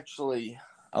actually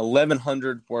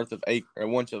 1,100 worth of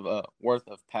worth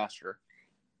of pasture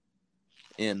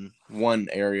in one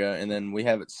area, and then we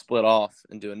have it split off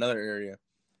into another area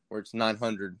where it's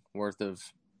 900 worth of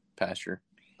pasture.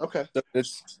 Okay. So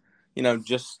it's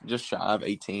just shy of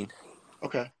 18.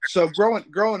 Okay. So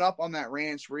growing up on that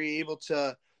ranch, were you able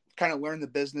to kind of learn the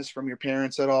business from your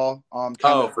parents at all?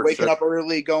 Waking up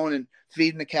early, going and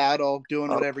feeding the cattle, doing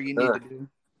whatever you need to do.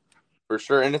 For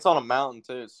sure, and it's on a mountain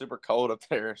too. It's super cold up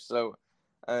there, so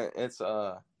it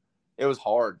was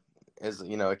hard as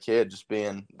a kid just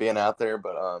being out there.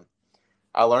 But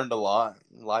I learned a lot,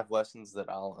 life lessons that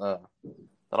I'll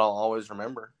always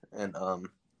remember, and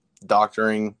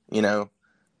doctoring,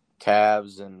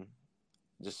 calves, and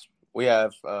just we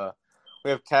have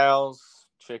cows,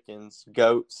 chickens,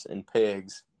 goats, and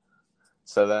pigs.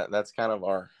 So that's kind of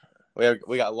our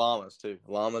We got llamas too,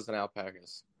 llamas and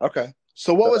alpacas. Okay.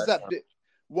 So what So was that's that?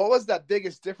 What was that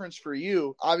biggest difference for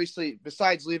you? Obviously,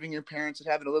 besides leaving your parents and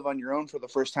having to live on your own for the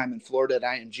first time in Florida at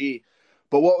IMG,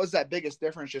 but what was that biggest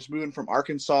difference just moving from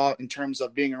Arkansas in terms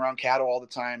of being around cattle all the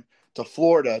time to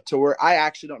Florida to where I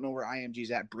actually don't know where IMG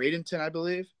is at, Bradenton, I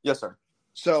believe. Yes, sir.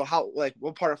 So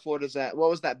what part of Florida is that? What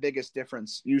was that biggest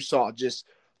difference you saw just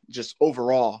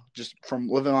overall, just from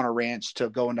living on a ranch to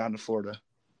going down to Florida?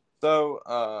 So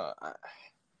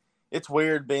it's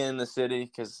weird being in the city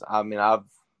because I've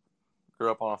grew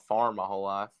up on a farm my whole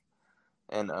life,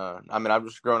 and I've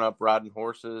just grown up riding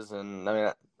horses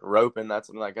and roping. That's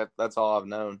all I've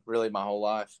known really my whole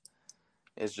life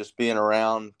is just being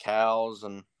around cows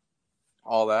and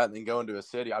all that, and then going to a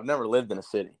city. I've never lived in a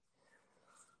city.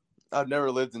 I've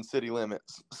never lived in city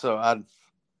limits, so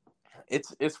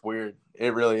it's weird.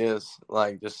 It really is,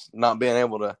 like, just not being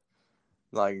able to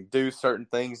like do certain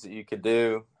things that you could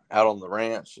do out on the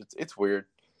ranch. It's weird.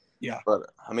 Yeah. But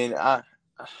I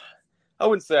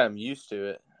wouldn't say I'm used to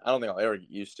it. I don't think I'll ever get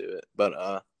used to it.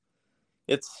 But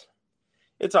it's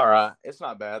all right. It's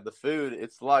not bad. The food,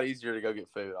 it's a lot easier to go get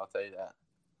food. I'll tell you that.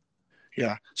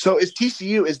 Yeah. So is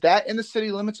TCU, is that in the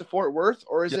city limits of Fort Worth,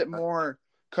 or is Yeah. it more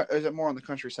on the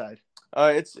countryside?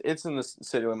 It's in the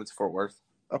city limits of Fort Worth.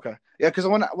 Okay. Yeah, because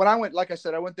when I went, like I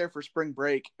said, I went there for spring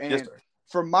break, and Yes, sir.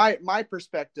 from my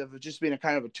perspective of just being a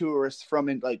kind of a tourist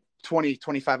from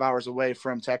 25 hours away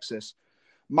from Texas,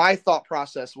 my thought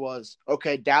process was,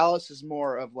 okay, Dallas is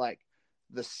more of like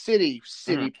the city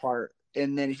part,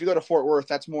 and then if you go to Fort Worth,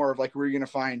 that's more of like where you're gonna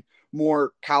find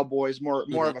more cowboys, more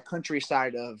of a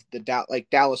countryside of the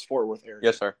Dallas Fort Worth area.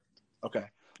 Yes, sir. Okay.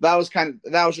 That was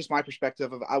just my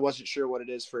perspective of, I wasn't sure what it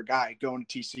is for a guy going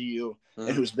to TCU and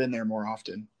who's been there more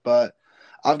often. But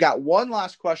I've got one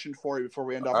last question for you before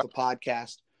we end off the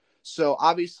podcast. So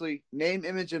obviously, name,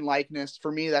 image, and likeness,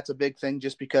 for me, that's a big thing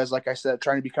just because, like I said,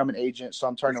 trying to become an agent. So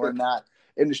I'm trying to learn that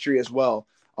industry as well.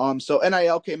 So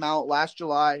NIL came out last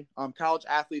July. College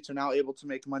athletes are now able to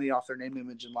make money off their name,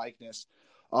 image, and likeness.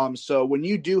 So when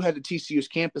you do head to TCU's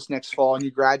campus next fall and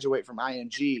you graduate from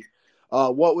IMG,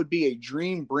 what would be a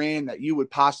dream brand that you would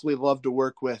possibly love to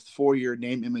work with for your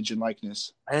name, image, and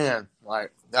likeness? Man,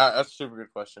 like that's a super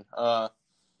good question.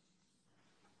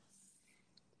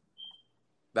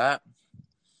 That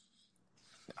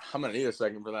I'm gonna need a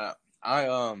second for that.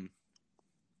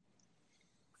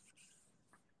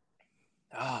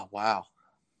 Wow.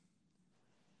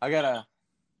 I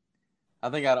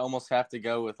think I'd almost have to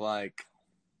go with like,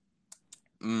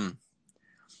 dude,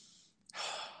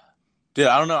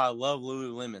 I don't know. I love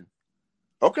Lululemon.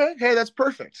 Okay, hey, that's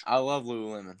perfect. I love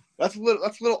Lululemon. That's a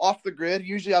little off the grid.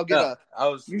 Usually I'll get I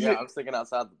was thinking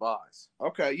outside the box.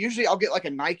 Okay, usually I'll get like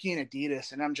a Nike and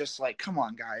Adidas, and I'm just like, come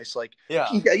on, guys, like,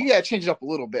 yeah, you gotta change it up a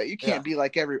little bit. You can't be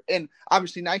like and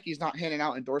obviously Nike's not handing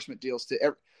out endorsement deals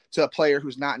to a player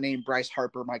who's not named Bryce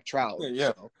Harper, Mike Trout.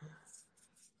 Yeah. So.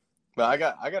 But I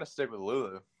got to stick with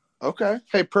Lulu. Okay,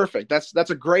 hey, perfect.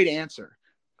 That's a great answer.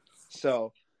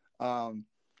 So,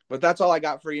 but that's all I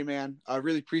got for you, man. I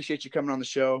really appreciate you coming on the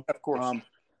show. Of course.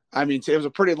 It was a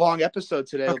pretty long episode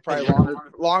today. Probably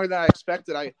longer than I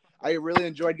expected. I really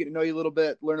enjoyed getting to know you a little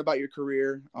bit, learn about your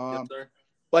career. Yes, sir.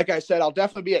 Like I said, I'll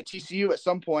definitely be at TCU at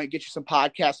some point, get you some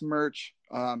podcast merch.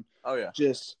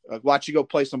 Just watch you go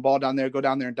play some ball down there, go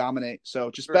down there and dominate.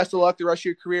 So just Best of luck the rest of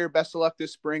your career. Best of luck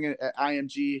this spring at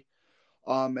IMG.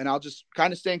 And I'll just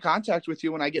kind of stay in contact with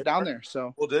you when I get down there.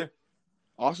 So we'll do.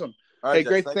 Awesome. All right,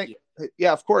 hey, Jess, great.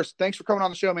 Yeah, of course. Thanks for coming on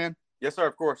the show, man. Yes, sir.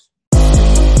 Of course.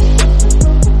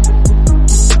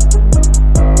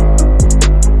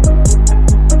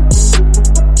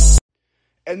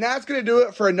 And that's going to do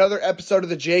it for another episode of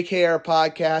the JKR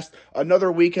podcast.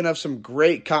 Another weekend of some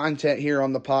great content here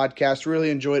on the podcast. Really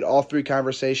enjoyed all three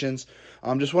conversations.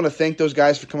 Just want to thank those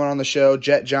guys for coming on the show.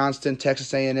 Jet Johnston,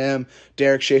 Texas A&M,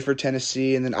 Derek Schaefer,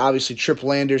 Tennessee, and then obviously Tripp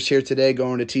Landers here today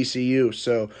going to TCU.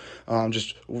 So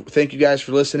just thank you guys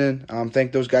for listening.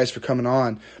 Thank those guys for coming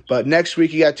on. But next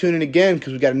week you got to tune in again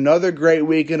because we got another great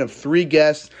weekend of three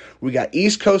guests. We got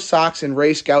East Coast Sox and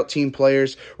Ray Scout team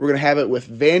players. We're going to have it with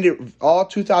all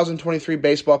 2023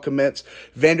 baseball commits,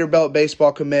 Vanderbilt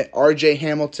baseball commit, RJ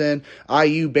Hamilton,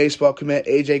 IU baseball commit,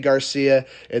 AJ Garcia,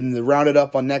 and to round it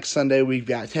up on next Sunday, we've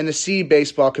got Tennessee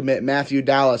baseball commit, Matthew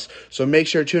Dallas. So make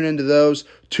sure to tune into those.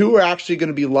 2 are actually going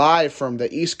to be live from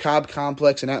the East Cobb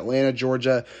Complex in Atlanta,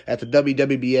 Georgia at the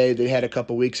WWBA they had a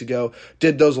couple weeks ago.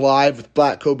 Did those live with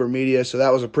Black Cobra Media, so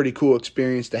that was a pretty cool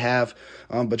experience to have.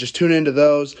 But just tune into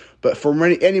those. But for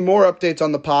any more updates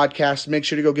on the podcast, make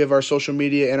sure to go give our social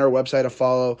media and our website a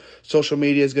follow. Social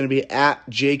media is going to be at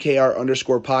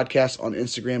JKR_podcast on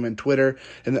Instagram and Twitter.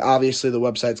 And obviously the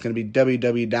website is going to be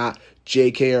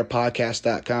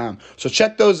www.jkrpodcast.com. So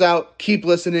check those out. Keep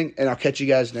listening, and I'll catch you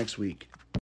guys next week.